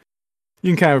song,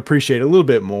 you can kind of appreciate it a little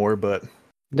bit more. But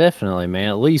definitely, man.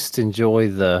 At least enjoy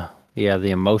the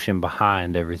emotion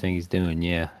behind everything he's doing,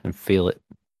 and feel it.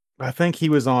 I think he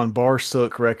was on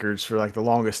Barsook Records for like the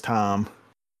longest time.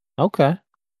 Okay.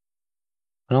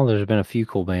 I know there's been a few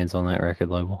cool bands on that record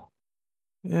label.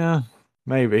 Yeah,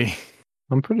 maybe.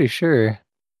 I'm pretty sure.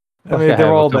 I mean,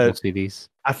 they're all that CDs.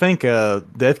 I think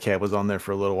Death Cab was on there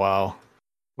for a little while.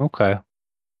 Okay.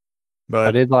 But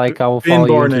I did like I Will Ben Follow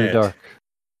You Into the Barnett, Dark.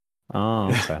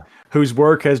 Oh, okay. whose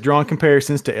work has drawn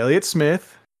comparisons to Elliott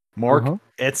Smith, Mark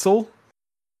Etzel,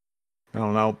 I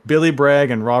don't know, Billy Bragg,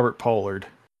 and Robert Pollard.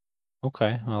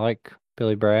 Okay. I like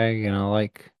Billy Bragg and I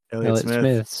like Elliott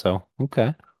Smith. So,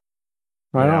 okay.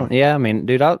 Right on. Yeah, I mean,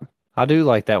 dude, I do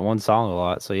like that one song a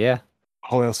lot. So, yeah.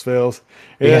 All Else Fails.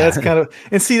 Yeah, that's kind of,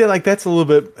 and see that that's a little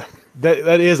bit,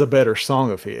 that is a better song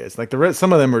of his. Like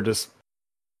some of them are just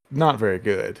not very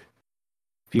good.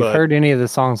 If you've heard any of the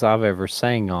songs I've ever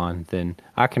sang on, then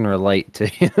I can relate to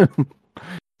him.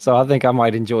 So I think I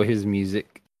might enjoy his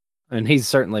music. And he's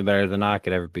certainly better than I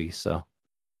could ever be. So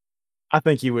I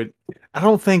think you would. I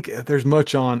don't think there's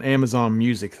much on Amazon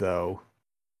Music, though.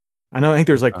 I think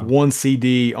there's like one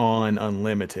CD on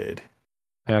Unlimited.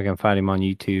 Maybe I can find him on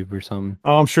YouTube or something.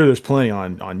 Oh, I'm sure there's plenty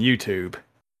on YouTube.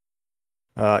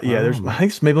 I think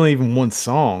there's maybe only even one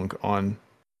song on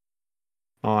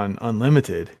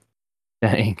Unlimited.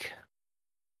 Dang.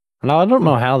 No, I don't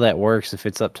know how that works. If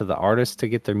it's up to the artist to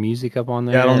get their music up on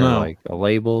there, I don't know, like a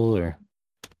label or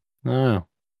no.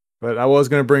 But I was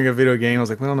gonna bring a video game. I was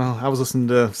like, well, no. I was listening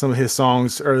to some of his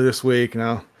songs earlier this week.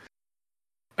 Now,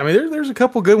 I mean, there's a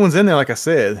couple good ones in there. Like I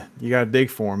said, you gotta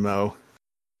dig for them though.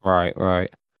 Right.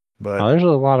 But there's a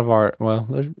lot of art. Well,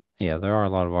 there are a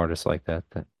lot of artists like that.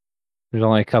 That there's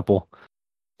only a couple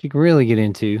you can really get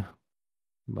into,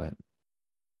 but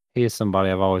he is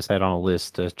somebody I've always had on a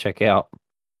list to check out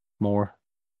more.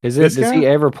 Does he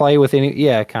ever play with any?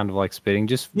 Yeah, kind of like Spitting,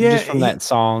 just from that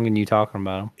song and you talking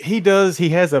about him. He does. He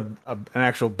has an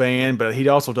actual band, but he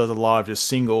also does a lot of just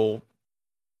single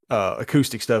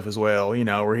acoustic stuff as well.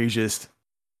 Where he's just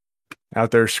out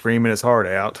there screaming his heart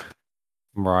out.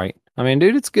 Right. I mean,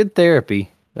 dude, it's good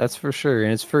therapy. That's for sure,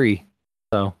 and it's free.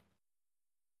 So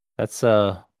that's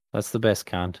the best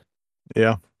kind.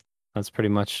 Yeah. That's pretty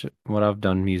much what I've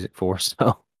done music for.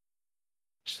 So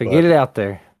just to get it out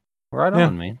there. Right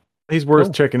on, man. He's worth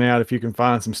Cool. checking out if you can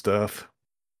find some stuff.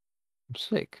 I'm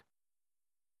sick.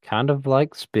 Kind of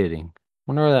like spitting.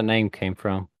 Wonder where that name came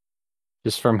from.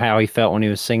 Just from how he felt when he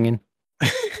was singing.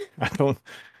 I don't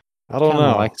Kind of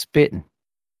know. like spitting.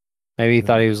 Maybe he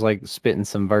thought he was like spitting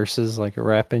some verses, like a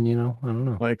rapping. You know, I don't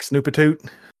know. Like Snoopatoot.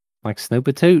 Like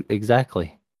Snoopatoot,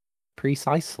 exactly.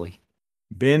 Precisely.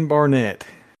 Ben Barnett.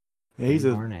 Yeah,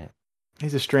 Ben Barnett.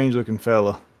 he's a strange looking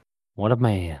fella. What a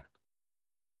man.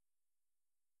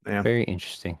 Yeah. Very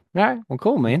interesting. All right. Well,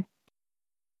 cool, man.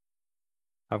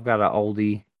 I've got an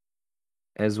oldie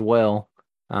as well.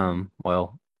 Well,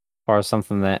 as far as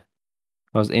something that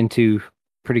I was into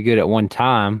pretty good at one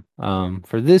time.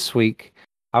 For this week,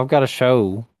 I've got a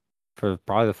show for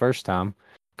probably the first time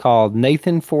called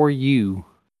Nathan For You.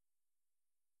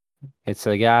 It's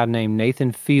a guy named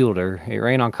Nathan Fielder. It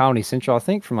ran on Comedy Central, I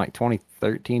think, from like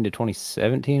 2013 to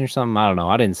 2017 or something. I don't know.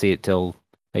 I didn't see it till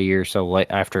a year or so late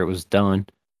after it was done.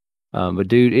 But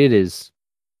dude, it is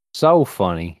so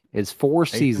funny. It's 4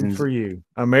 Nathan seasons. For You.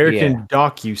 American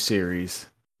docu-series.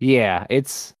 Yeah,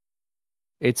 it's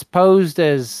posed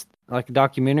as like a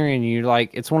documentary, and you're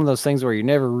like, it's one of those things where you're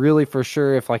never really for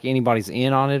sure if like anybody's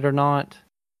in on it or not.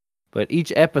 But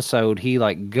each episode, he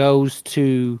like goes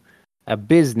to a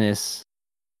business.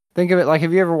 Think of it like,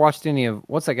 have you ever watched any of,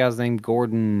 what's that guy's name?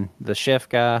 Gordon, the chef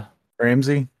guy?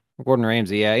 Ramsay? Gordon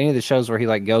Ramsay, yeah. Any of the shows where he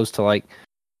like goes to like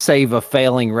save a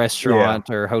failing restaurant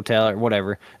or hotel or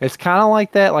whatever. It's kind of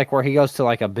like that, like where he goes to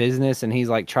like a business and he's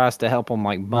like tries to help them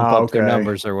like bump up their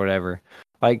numbers or whatever.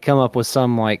 Like come up with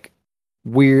some like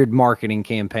weird marketing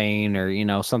campaign or, you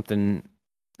know, something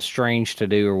strange to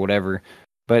do or whatever.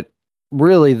 But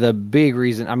really the big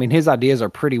reason, I mean, his ideas are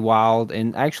pretty wild,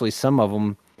 and actually some of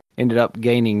them ended up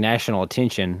gaining national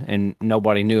attention and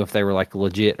nobody knew if they were like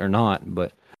legit or not.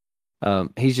 But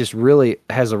he's just really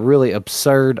has a really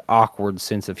absurd, awkward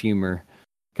sense of humor,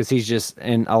 because he's just,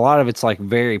 and a lot of it's like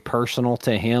very personal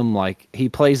to him. Like he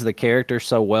plays the character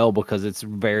so well because it's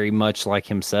very much like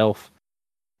himself,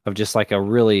 of just like a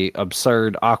really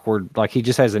absurd, awkward, like he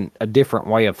just has a different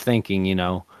way of thinking, you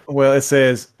know. Well, it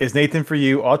says, is Nathan For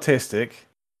You autistic?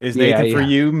 Is Nathan For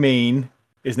You mean?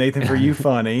 Is Nathan For You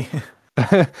funny?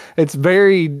 It's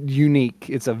very unique.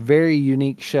 It's a very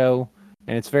unique show.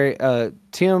 And it's very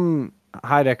Tim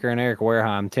Heidecker and Eric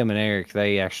Wareheim, Tim and Eric,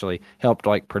 they actually helped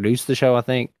like produce the show, I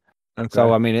think. Okay.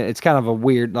 So I mean, it's kind of a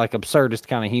weird, like absurdist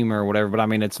kind of humor or whatever. But I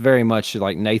mean, it's very much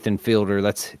like Nathan Fielder.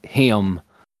 That's him.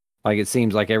 Like it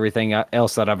seems like everything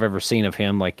else that I've ever seen of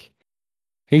him. Like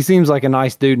he seems like a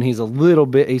nice dude, and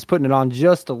he's putting it on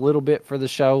just a little bit for the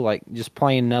show, like just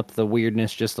playing up the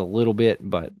weirdness just a little bit.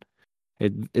 But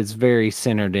it's very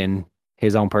centered in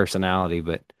his own personality.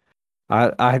 But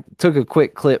I took a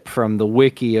quick clip from the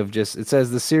wiki of just, it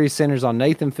says the series centers on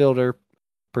Nathan Fielder,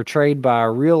 portrayed by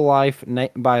his real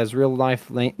life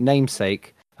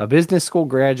namesake, a business school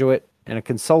graduate and a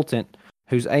consultant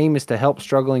whose aim is to help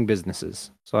struggling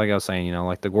businesses. So like I was saying, you know,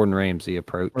 like the Gordon Ramsay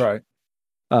approach. Right.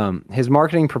 His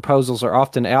marketing proposals are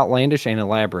often outlandish and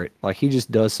elaborate. Like he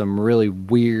just does some really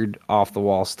weird off the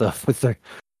wall stuff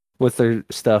with their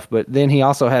stuff. But then he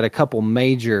also had a couple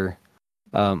major,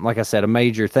 like I said,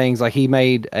 major things. Like he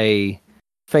made a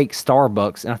fake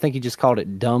Starbucks, and I think he just called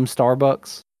it Dumb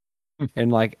Starbucks,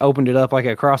 and like opened it up like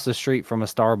across the street from a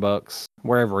Starbucks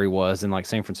wherever he was in like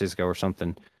San Francisco or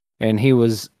something. And he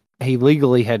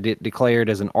legally had it declared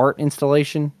as an art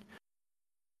installation,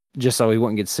 just so he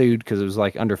wouldn't get sued because it was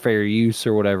like under fair use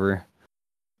or whatever.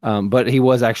 But he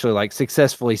was actually like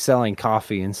successfully selling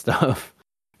coffee and stuff.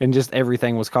 And just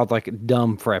everything was called like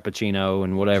Dumb Frappuccino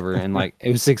and whatever. And like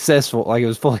it was successful. Like it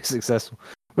was fully successful.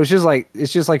 But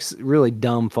it's just like really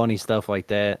dumb, funny stuff like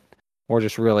that. Or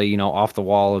just really, you know, off the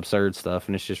wall, absurd stuff.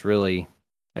 And it's just really,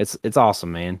 it's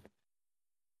awesome, man.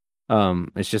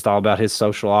 It's just all about his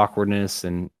social awkwardness,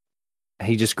 and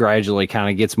he just gradually kind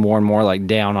of gets more and more like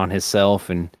down on himself,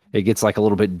 and it gets like a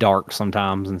little bit dark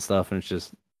sometimes and stuff. And it's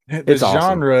just, the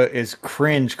genre is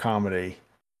cringe comedy.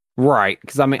 Right.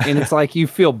 Because I mean, and it's like you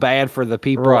feel bad for the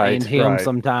people and him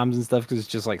sometimes and stuff, because it's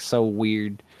just like so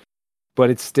weird. But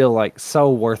it's still like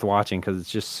so worth watching because it's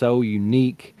just so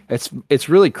unique. It's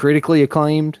really critically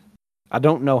acclaimed. I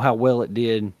don't know how well it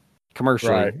did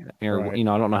commercially. Or, you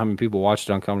know, I don't know how many people watched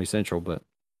it on Comedy Central, but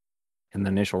in the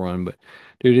initial run. But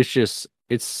dude,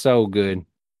 it's so good.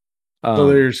 So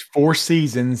there's 4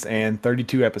 seasons and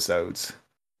 32 episodes.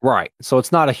 Right. So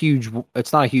it's not a huge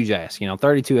ask. You know,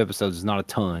 32 episodes is not a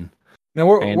ton. Now,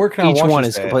 where can I watch each one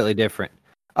is completely different.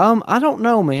 I don't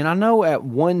know, man. I know at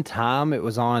one time it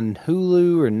was on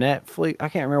Hulu or Netflix. I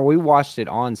can't remember. We watched it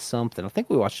on something. I think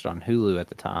we watched it on Hulu at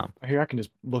the time. Here, I can just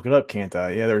look it up, can't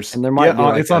I? Yeah, and there might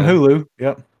be it's on Hulu.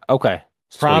 Yep. Okay.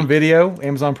 Prime Sweet. Video,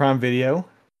 Amazon Prime Video.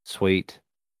 Sweet.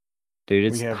 Dude,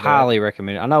 it's We have highly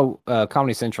recommended. I know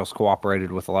Comedy Central's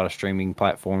cooperated with a lot of streaming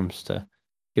platforms to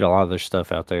get a lot of their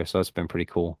stuff out there, so it's been pretty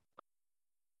cool.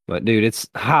 But dude, it's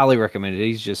highly recommended.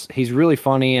 He's really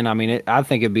funny, and I mean, I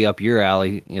think it'd be up your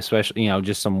alley, especially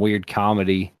just some weird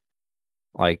comedy.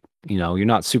 Like you're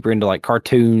not super into like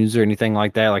cartoons or anything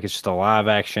like that. Like it's just a live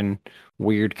action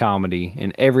weird comedy,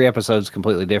 and every episode's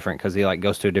completely different because he like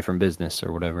goes to a different business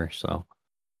or whatever. So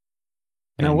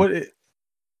Now and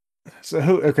So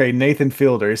who? Okay, Nathan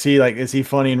Fielder. Is he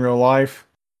funny in real life?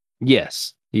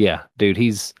 Yes, yeah, dude.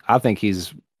 I think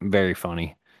he's very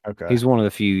funny. Okay. He's one of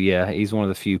the few. Yeah, he's one of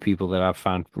the few people that I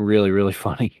find really, really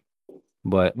funny.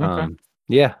 But Okay.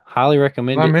 yeah, highly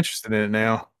recommend I'm it. interested in it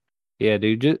now. Yeah,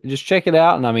 dude, just check it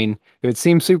out. And I mean, if it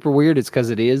seems super weird, it's because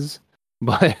it is.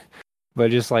 But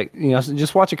just like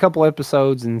just watch a couple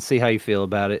episodes and see how you feel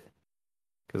about it.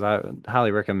 Because I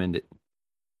highly recommend it.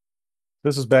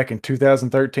 This was back in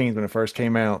 2013 when it first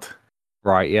came out.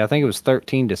 Right. Yeah, I think it was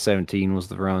 13 to 17 was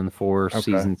the run, 4 Okay.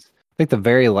 seasons. I think the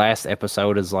very last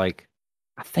episode is like,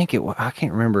 I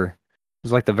can't remember. It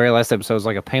was like the very last episode was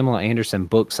like a Pamela Anderson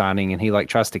book signing, and he like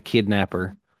tries to kidnap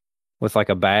her with like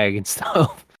a bag and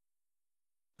stuff.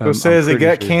 So it says it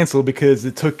got canceled because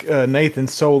it took Nathan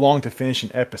so long to finish an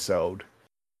episode.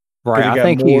 Right. I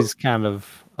think he's kind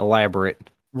of elaborate.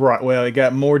 Right. Well, it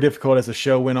got more difficult as the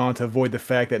show went on to avoid the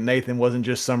fact that Nathan wasn't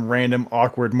just some random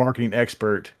awkward marketing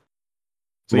expert.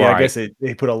 So yeah, I guess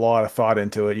they put a lot of thought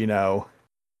into it,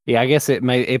 Yeah, I guess it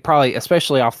probably,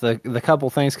 especially off the couple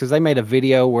things, because they made a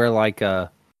video where like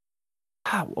what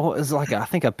was like I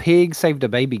think a pig saved a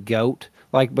baby goat,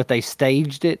 like, but they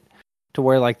staged it to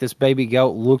where like this baby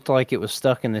goat looked like it was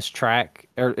stuck in this track,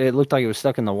 or it looked like it was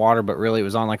stuck in the water, but really it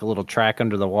was on like a little track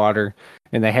under the water,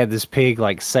 and they had this pig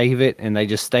like save it, and they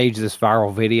just staged this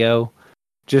viral video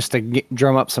just to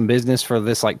drum up some business for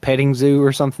this like petting zoo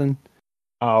or something.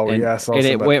 Oh, and, yeah, I saw and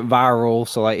it went viral.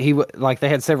 So like they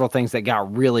had several things that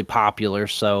got really popular.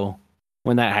 So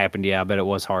when that happened, yeah, I bet it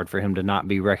was hard for him to not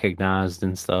be recognized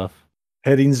and stuff.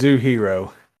 Petting zoo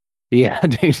hero. Yeah,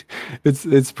 dude,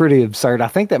 it's pretty absurd. I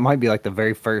think that might be like the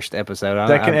very first episode.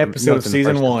 Second episode of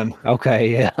season 1.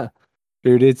 Okay, yeah,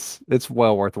 dude, it's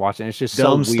well worth watching. It's just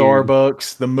Dumb so weird.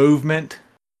 Starbucks, The Movement.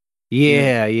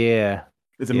 Yeah.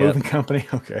 It's a moving company.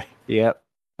 Okay. Yep.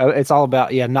 It's all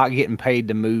about not getting paid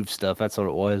to move stuff. That's what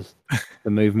it was. The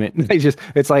Movement. They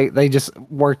just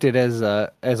worked it as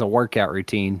a workout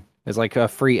routine. It's like a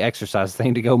free exercise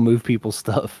thing to go move people's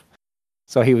stuff.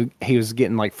 So he was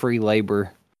getting like free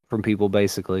labor from people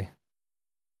basically.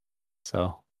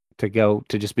 So to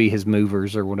just be his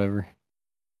movers or whatever.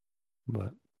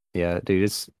 But yeah, dude,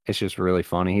 it's just really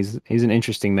funny. He's an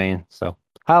interesting man. So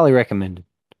highly recommended.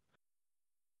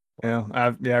 Yeah, I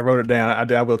wrote it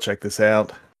down. I will check this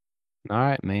out. All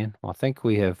right, man. Well, I think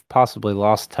we have possibly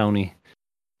lost Tony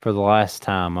for the last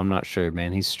time. I'm not sure,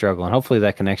 man. He's struggling. Hopefully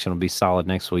that connection will be solid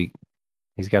next week.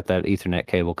 He's got that Ethernet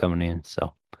cable coming in.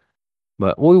 So,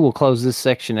 but we will close this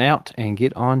section out and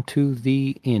get on to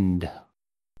the end.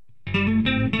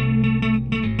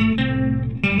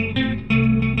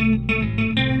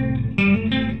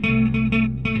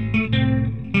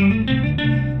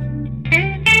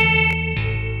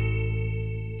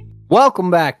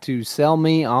 Welcome back to Sell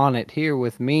Me On It, here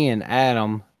with me and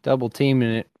Adam, double teaming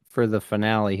it for the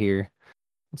finale here.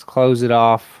 Let's close it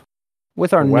off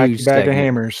with our news bag segment. of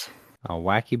hammers. A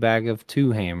wacky bag of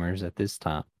 2 hammers at this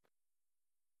time.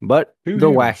 But the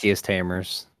wackiest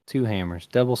hammers. 2 hammers.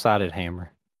 Double-sided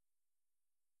hammer.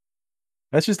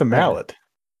 That's just a mallet.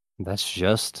 That's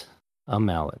just a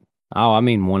mallet. Oh, I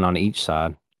mean one on each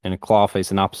side. And a claw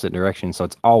facing opposite direction, so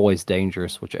it's always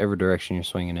dangerous, whichever direction you're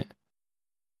swinging it.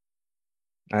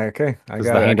 Okay,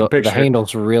 the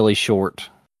handle's really short.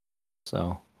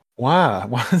 So why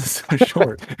is it so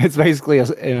short? It's basically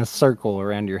in a circle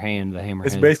around your hand. The hammer.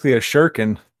 It's basically a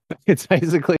shuriken. It's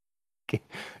basically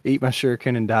eat my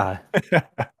shuriken and die.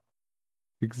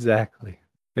 Exactly.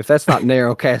 If that's not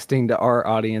narrowcasting to our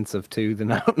audience of 2,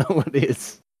 then I don't know what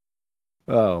is.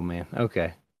 Oh man.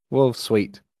 Okay. Well,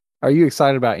 sweet. Are you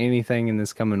excited about anything in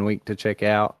this coming week to check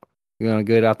out? You gonna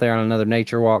get out there on another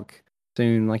nature walk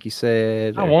soon, like you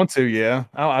said? I want to, yeah.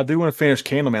 I do want to finish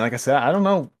Candleman. Like I said, I don't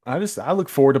know. I look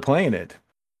forward to playing it.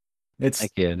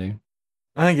 Heck yeah, dude.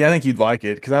 I think you'd like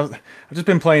it because I've just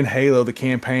been playing Halo, the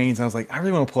campaigns. And I was like, I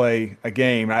really want to play a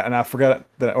game, and I forgot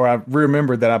that, or I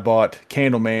remembered that I bought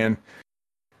Candleman.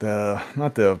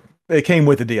 It came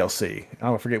with the DLC.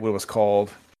 I forget what it was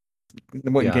called. It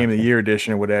wasn't Game of the Year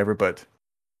edition or whatever, but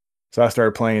so I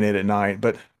started playing it at night.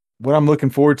 But what I'm looking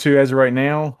forward to as of right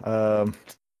now,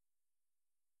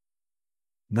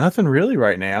 Nothing really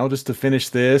right now. Just to finish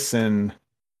this, and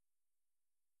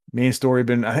me and Story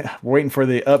been waiting for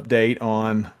the update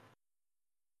on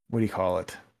what do you call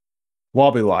it,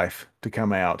 Wobbly Life to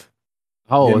come out.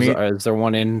 Oh, is there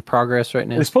one in progress right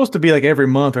now? It's supposed to be like every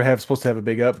month, or supposed to have a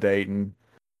big update, and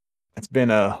it's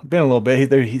been a little bit.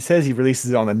 He says he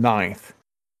releases it on the 9th,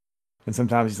 and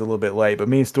sometimes he's a little bit late. But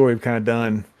me and Story have kind of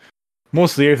done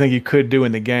mostly everything you could do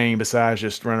in the game besides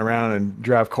just run around and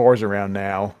drive cars around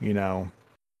now,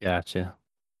 Gotcha.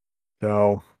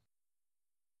 So,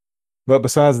 but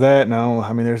besides that, no,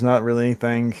 I mean, there's not really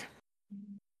anything.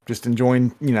 Just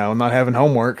enjoying, not having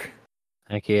homework.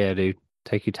 Heck yeah, dude.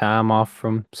 Take your time off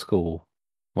from school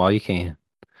while you can.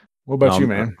 What about you,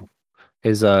 man?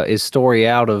 Is Story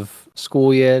out of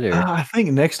school yet? Or I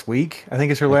think next week. I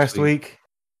think it's her last week.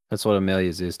 That's what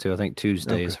Amelia's is too. I think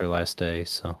Tuesday is her last day.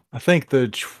 So I think the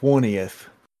 20th.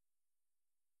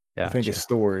 Yeah, I think it's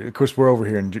Story. Of course, we're over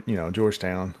here in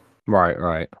Georgetown.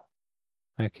 Right.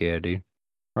 Heck yeah, dude.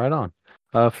 Right on.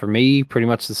 For me, pretty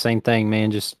much the same thing,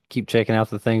 man. Just keep checking out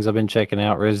the things I've been checking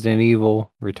out. Resident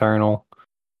Evil, Returnal.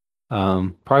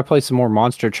 Probably play some more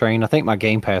Monster Train. I think my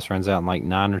Game Pass runs out in like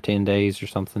 9 or 10 days or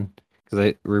something.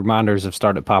 Because reminders have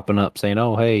started popping up saying,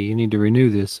 "Oh, hey, you need to renew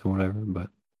this or whatever." But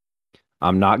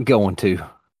I'm not going to.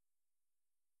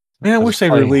 Man, I wish they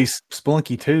released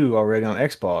Spelunky 2 already on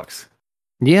Xbox.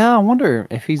 Yeah, I wonder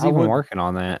if he's even working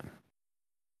on that.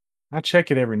 I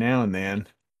check it every now and then.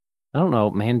 I don't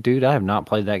know, man, dude. I have not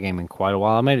played that game in quite a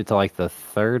while. I made it to like the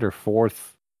 3rd or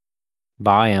 4th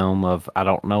biome of I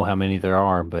don't know how many there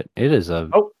are, but it is a.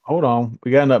 Oh, hold on, we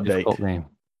got an update. Game.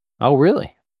 Oh,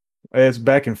 really? It's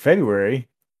back in February.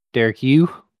 Derek,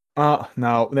 you?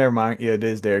 No, never mind. Yeah, it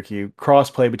is Derek, you.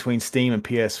 Crossplay between Steam and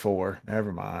PS4.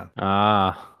 Never mind.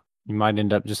 You might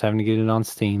end up just having to get it on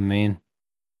Steam, man.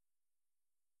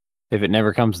 If it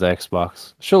never comes to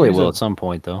Xbox, surely it will at some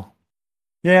point, though.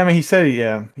 Yeah, I mean, he said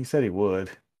he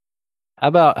would. How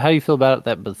do you feel about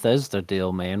that Bethesda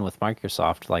deal, man, with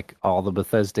Microsoft? Like all the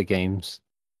Bethesda games,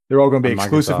 they're all going to be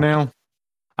exclusive now.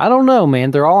 I don't know,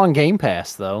 man. They're all on Game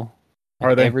Pass, though.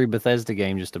 Are they? Every Bethesda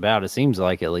game, just about. It seems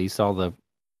like at least all the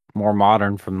more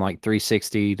modern, from like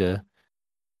 360 to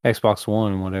Xbox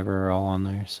One and whatever, are all on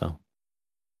there. So,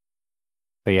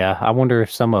 but yeah, I wonder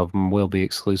if some of them will be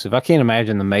exclusive. I can't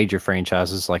imagine the major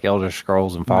franchises like Elder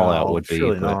Scrolls and Fallout would be.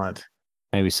 Surely not.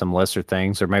 Maybe some lesser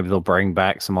things, or maybe they'll bring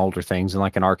back some older things in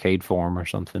like an arcade form or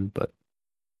something. But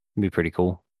it'd be pretty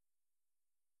cool.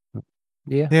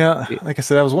 Yeah. Like I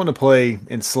said, I was wanting to play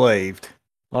Enslaved,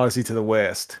 Odyssey to the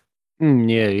West.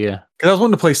 Yeah. Because I was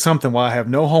wanting to play something while I have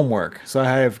no homework. So I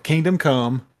have Kingdom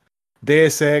Come,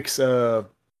 Deus Ex,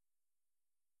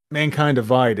 Mankind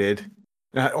Divided,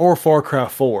 or Far Cry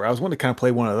 4. I was wanting to kind of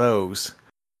play one of those.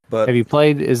 But have you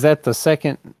played? Is that the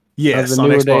second? Yes, of the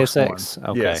newer Deus Ex.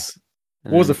 Okay. Yes.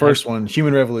 What was the first one?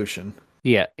 Human Revolution.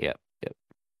 Yeah.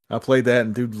 I played that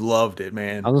and dude loved it,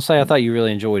 man. I was gonna say I thought you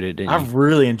really enjoyed it, didn't you? I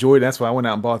really enjoyed it. That's why I went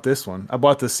out and bought this one. I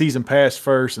bought the season pass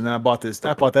first, and then I bought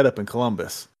that up in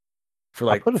Columbus for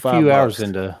like I put a few hours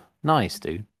into. Nice,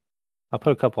 dude. I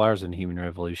put a couple hours into Human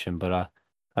Revolution, but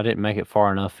I didn't make it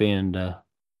far enough in to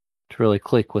really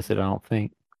click with it. I don't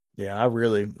think. Yeah, I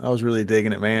was really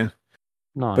digging it, man.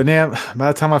 Nice. But now,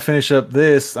 by the time I finish up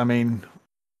this, I mean,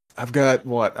 I've got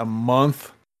a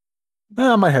month.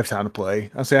 I might have time to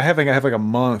play. I have like a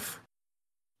month.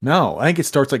 No, I think it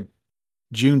starts like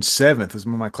June 7th is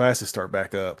when my classes start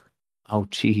back up. Oh,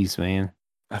 jeez, man.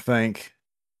 I think.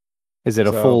 Is it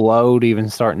a full load even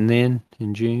starting then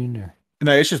in June? Or?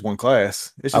 No, it's just one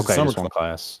class. It's just just one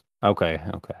class. Okay.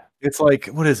 It's like,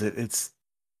 what is it? It's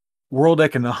World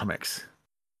Economics.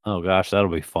 Oh gosh, that'll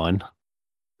be fun.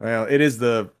 Well, it is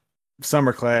the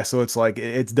summer class, so it's like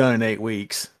it's done in 8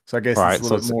 weeks. So I guess it's a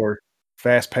little bit more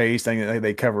fast paced.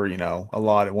 They cover a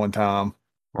lot at one time.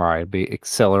 Right, be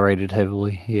accelerated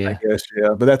heavily. Yeah, I guess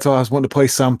But that's all I was wanting to play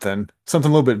something a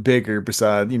little bit bigger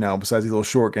besides these little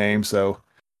short games. So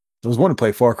I was wanting to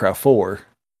play Far Cry 4.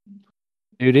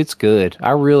 Dude, it's good.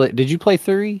 Did you play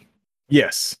 3?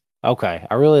 Yes. Okay,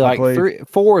 I really like 3.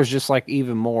 4 is just like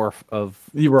even more of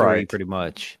 3, pretty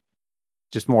much.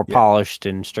 Just more polished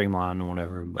and streamlined and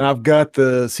whatever. But I've got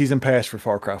the season pass for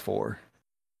Far Cry 4.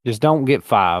 Just don't get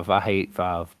 5. I hate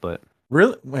 5, but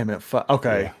really, wait a minute. 5.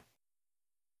 Okay, yeah.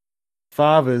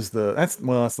 5 is that's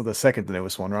the second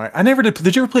newest one, right? I never did.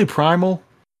 Did you ever play Primal?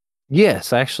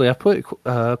 Yes, actually, I put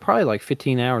probably like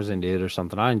 15 hours into it or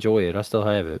something. I enjoy it. I still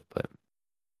have it, but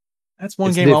that's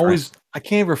one game different. I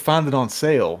can't ever find it on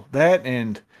sale. That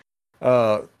and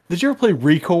did you ever play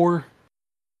Recore?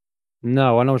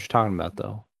 No, I know what you're talking about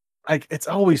though. Like it's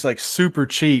always like super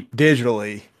cheap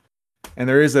digitally, and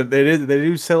they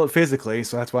do sell it physically,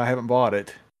 so that's why I haven't bought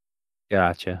it.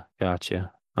 Gotcha.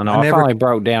 I know I finally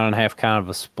broke down and have kind of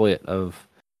a split of.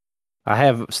 I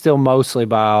have still mostly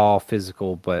buy all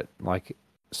physical, but like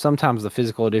sometimes the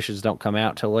physical editions don't come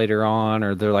out till later on,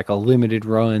 or they're like a limited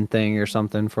run thing or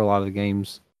something for a lot of the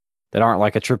games that aren't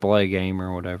like a AAA game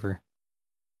or whatever.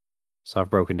 So I've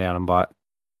broken down and bought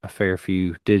a fair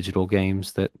few digital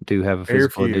games that do have a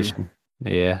physical edition.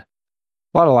 Yeah.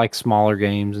 A lot of like smaller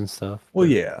games and stuff. Well,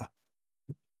 yeah.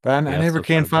 But I never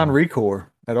can find Recore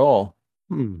at all.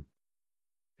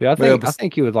 Yeah, I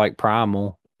think you would like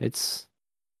Primal. It's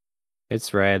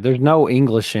rad. There's no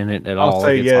English in it at all. I'll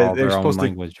say, yeah, they're supposed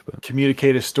to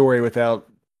communicate a story without,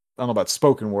 I don't know about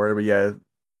spoken word, but yeah,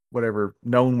 whatever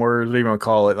known words, whatever you want to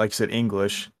call it, like you said,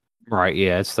 English. Right,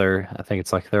 yeah, I think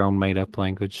it's like their own made up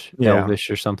language, Elvish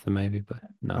or something maybe, but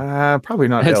no. Probably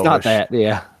not It's Elvish. not that,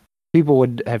 yeah. People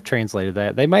would have translated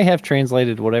that. They may have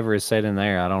translated whatever is said in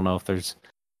there. I don't know if there's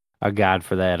a guide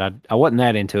for that. I wasn't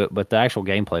that into it, but the actual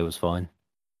gameplay was fun.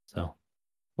 So,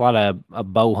 a lot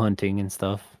of bow hunting and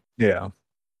stuff. Yeah.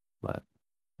 But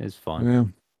it's fun. Yeah.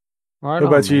 What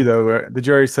about you, though? Did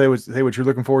you already say what you're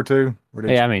looking forward to?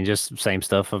 I mean, just same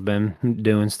stuff I've been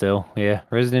doing still. Yeah,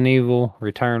 Resident Evil,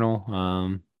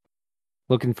 Returnal.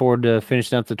 Looking forward to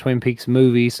finishing up the Twin Peaks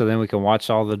movie, so then we can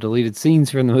watch all the deleted scenes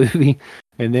from the movie,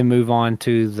 and then move on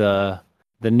to the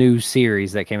new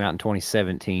series that came out in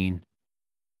 2017.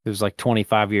 It was like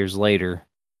 25 years later,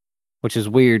 which is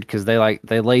weird because they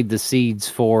laid the seeds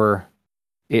for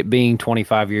it being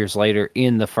 25 years later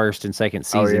in the first and second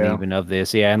season even of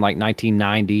this. Yeah, in like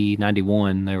 1990,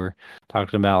 91, they were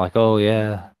talking about like, oh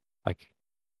yeah, like,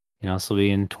 you know, this will be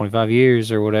in 25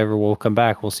 years or whatever. We'll come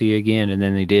back. We'll see you again. And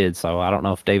then they did. So I don't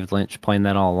know if David Lynch planned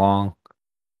that all along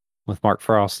with Mark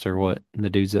Frost or what, the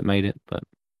dudes that made it, but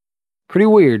pretty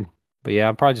weird. But yeah,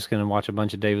 I'm probably just going to watch a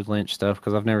bunch of David Lynch stuff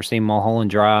because I've never seen Mulholland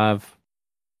Drive.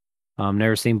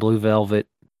 Never seen Blue Velvet.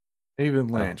 David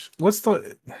Lynch. What's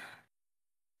the...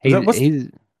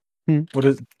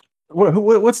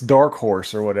 What's Dark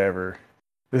Horse or whatever?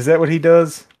 Is that what he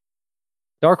does?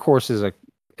 Dark Horse is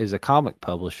a comic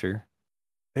publisher.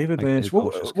 David Lynch.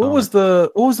 What was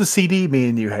the CD me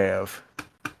and you have?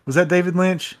 Was that David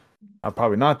Lynch?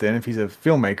 Probably not then if he's a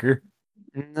filmmaker.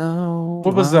 No.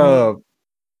 What was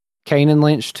Kane and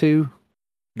Lynch 2?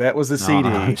 That was the CD.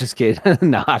 I'm just kidding.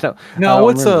 No, I don't. No,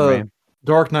 what's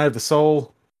Dark Knight of the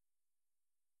Soul?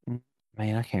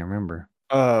 Man, I can't remember.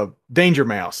 Danger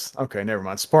Mouse. Okay, never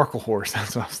mind. Sparkle Horse.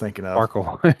 That's what I was thinking of.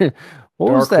 Sparkle.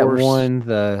 What was that one?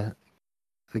 The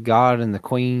God and the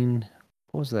Queen.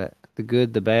 What was that? The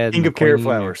Good, the Bad, King of Carrot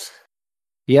Flowers.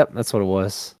 Yep, that's what it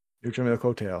was. Neutral Milk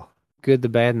Hotel. Good, the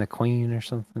Bad, and the Queen or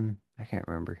something. I can't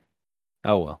remember.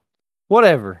 Oh well,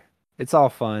 whatever. It's all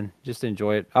fun. Just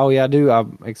enjoy it. Oh yeah, I do.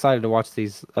 I'm excited to watch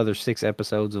these other 6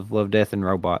 episodes of Love, Death, and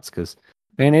Robots because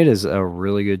man, it is a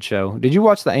really good show. Did you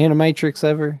watch the Animatrix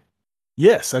ever?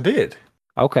 Yes, I did.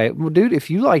 Okay, well, dude, if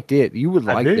you liked it, you would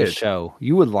like this show.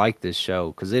 You would like this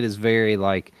show because it is very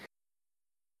like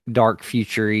dark,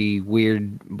 future-y,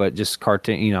 weird, but just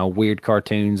cartoon. You know, weird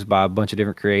cartoons by a bunch of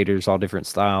different creators, all different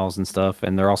styles and stuff,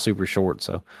 and they're all super short.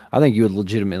 So I think you would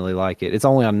legitimately like it. It's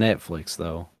only on Netflix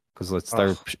though, because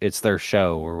it's their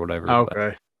show or whatever. Okay.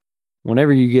 But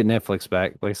whenever you get Netflix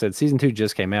back, like I said, season 2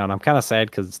 just came out. I'm kind of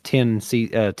sad because it's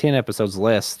 10 episodes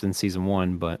less than season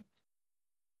 1, but.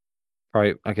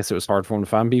 Probably, I guess it was hard for them to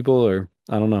find people, or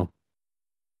I don't know.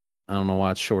 I don't know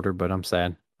why it's shorter, but I'm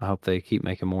sad. I hope they keep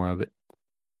making more of it.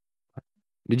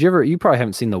 Did you ever? You probably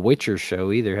haven't seen the Witcher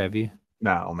show either, have you?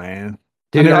 No, man.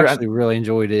 Dude, I actually really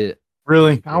enjoyed it.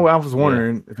 Really? I was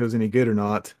wondering if it was any good or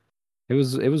not. It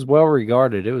was well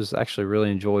regarded. It was actually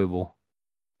really enjoyable.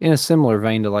 In a similar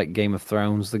vein to like Game of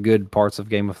Thrones, the good parts of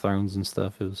Game of Thrones and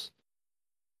stuff. It was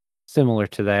similar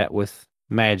to that with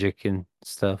magic and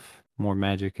stuff. More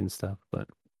magic and stuff, but it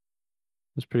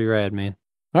was pretty rad, man.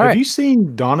 Have you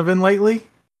seen Donovan lately?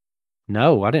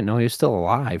 No, I didn't know he was still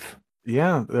alive.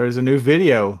 Yeah, there's a new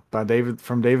video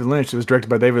from David Lynch. It was directed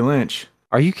by David Lynch.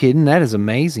 Are you kidding? That is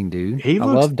amazing, dude. I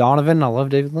love Donovan. I love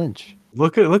David Lynch.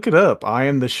 Look it up. I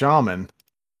Am the Shaman.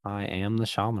 I Am the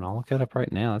Shaman. I'll look it up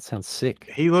right now. That sounds sick.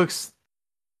 He looks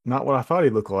not what I thought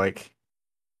he'd look like.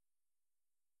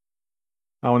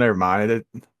 Oh, never mind.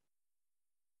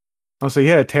 Oh, so he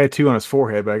had a tattoo on his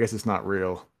forehead, but I guess it's not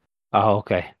real. Oh,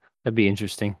 okay. That'd be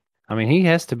interesting. I mean, he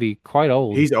has to be quite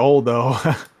old. He's old, though.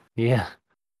 Yeah.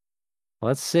 Well,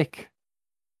 that's sick.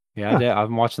 Yeah,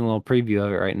 I'm watching a little preview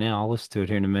of it right now. I'll listen to it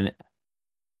here in a minute.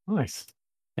 Nice.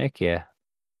 Heck yeah.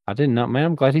 I didn't know, man.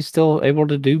 I'm glad he's still able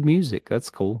to do music. That's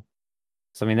cool.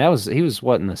 So, I mean, he was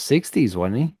what, in the 60s,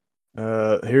 wasn't he?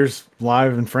 Here's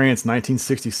live in France,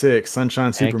 1966,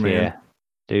 Sunshine Superman. Yeah.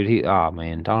 Dude,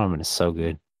 man, Donovan is so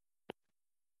good.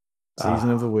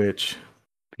 Season of the Witch.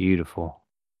 Beautiful.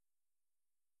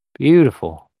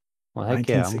 Beautiful. Well, heck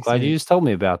yeah. I'm glad you just told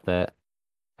me about that.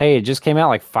 Hey, it just came out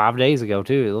like 5 days ago,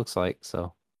 too, it looks like.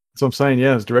 So that's what I'm saying.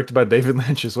 Yeah, it's directed by David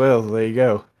Lynch as well. So there you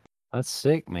go. That's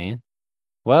sick, man.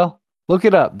 Well, look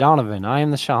it up. Donovan, I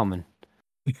Am the Shaman.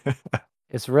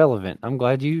 It's relevant. I'm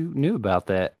glad you knew about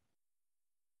that.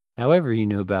 However you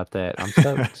knew about that. I'm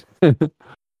stoked.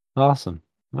 Awesome.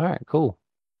 All right, cool.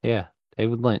 Yeah,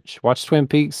 David Lynch. Watch Twin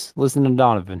Peaks. Listen to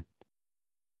Donovan.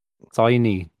 That's all you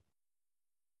need.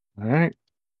 All right.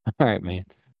 All right, man.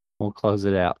 We'll close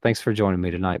it out. Thanks for joining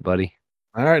me tonight, buddy.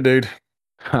 All right, dude.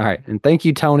 All right. And thank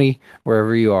you, Tony,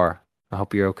 wherever you are. I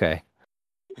hope you're okay.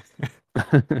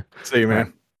 See you, man.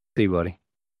 Right. See you, buddy.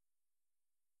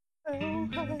 Oh,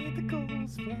 hi, the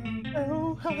gulls fly.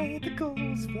 Oh, hi, the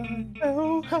gulls fly.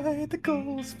 Oh, hi, the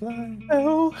gulls fly.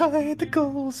 Oh, hi, the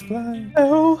gulls fly.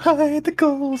 Oh, hi, the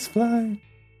gulls fly.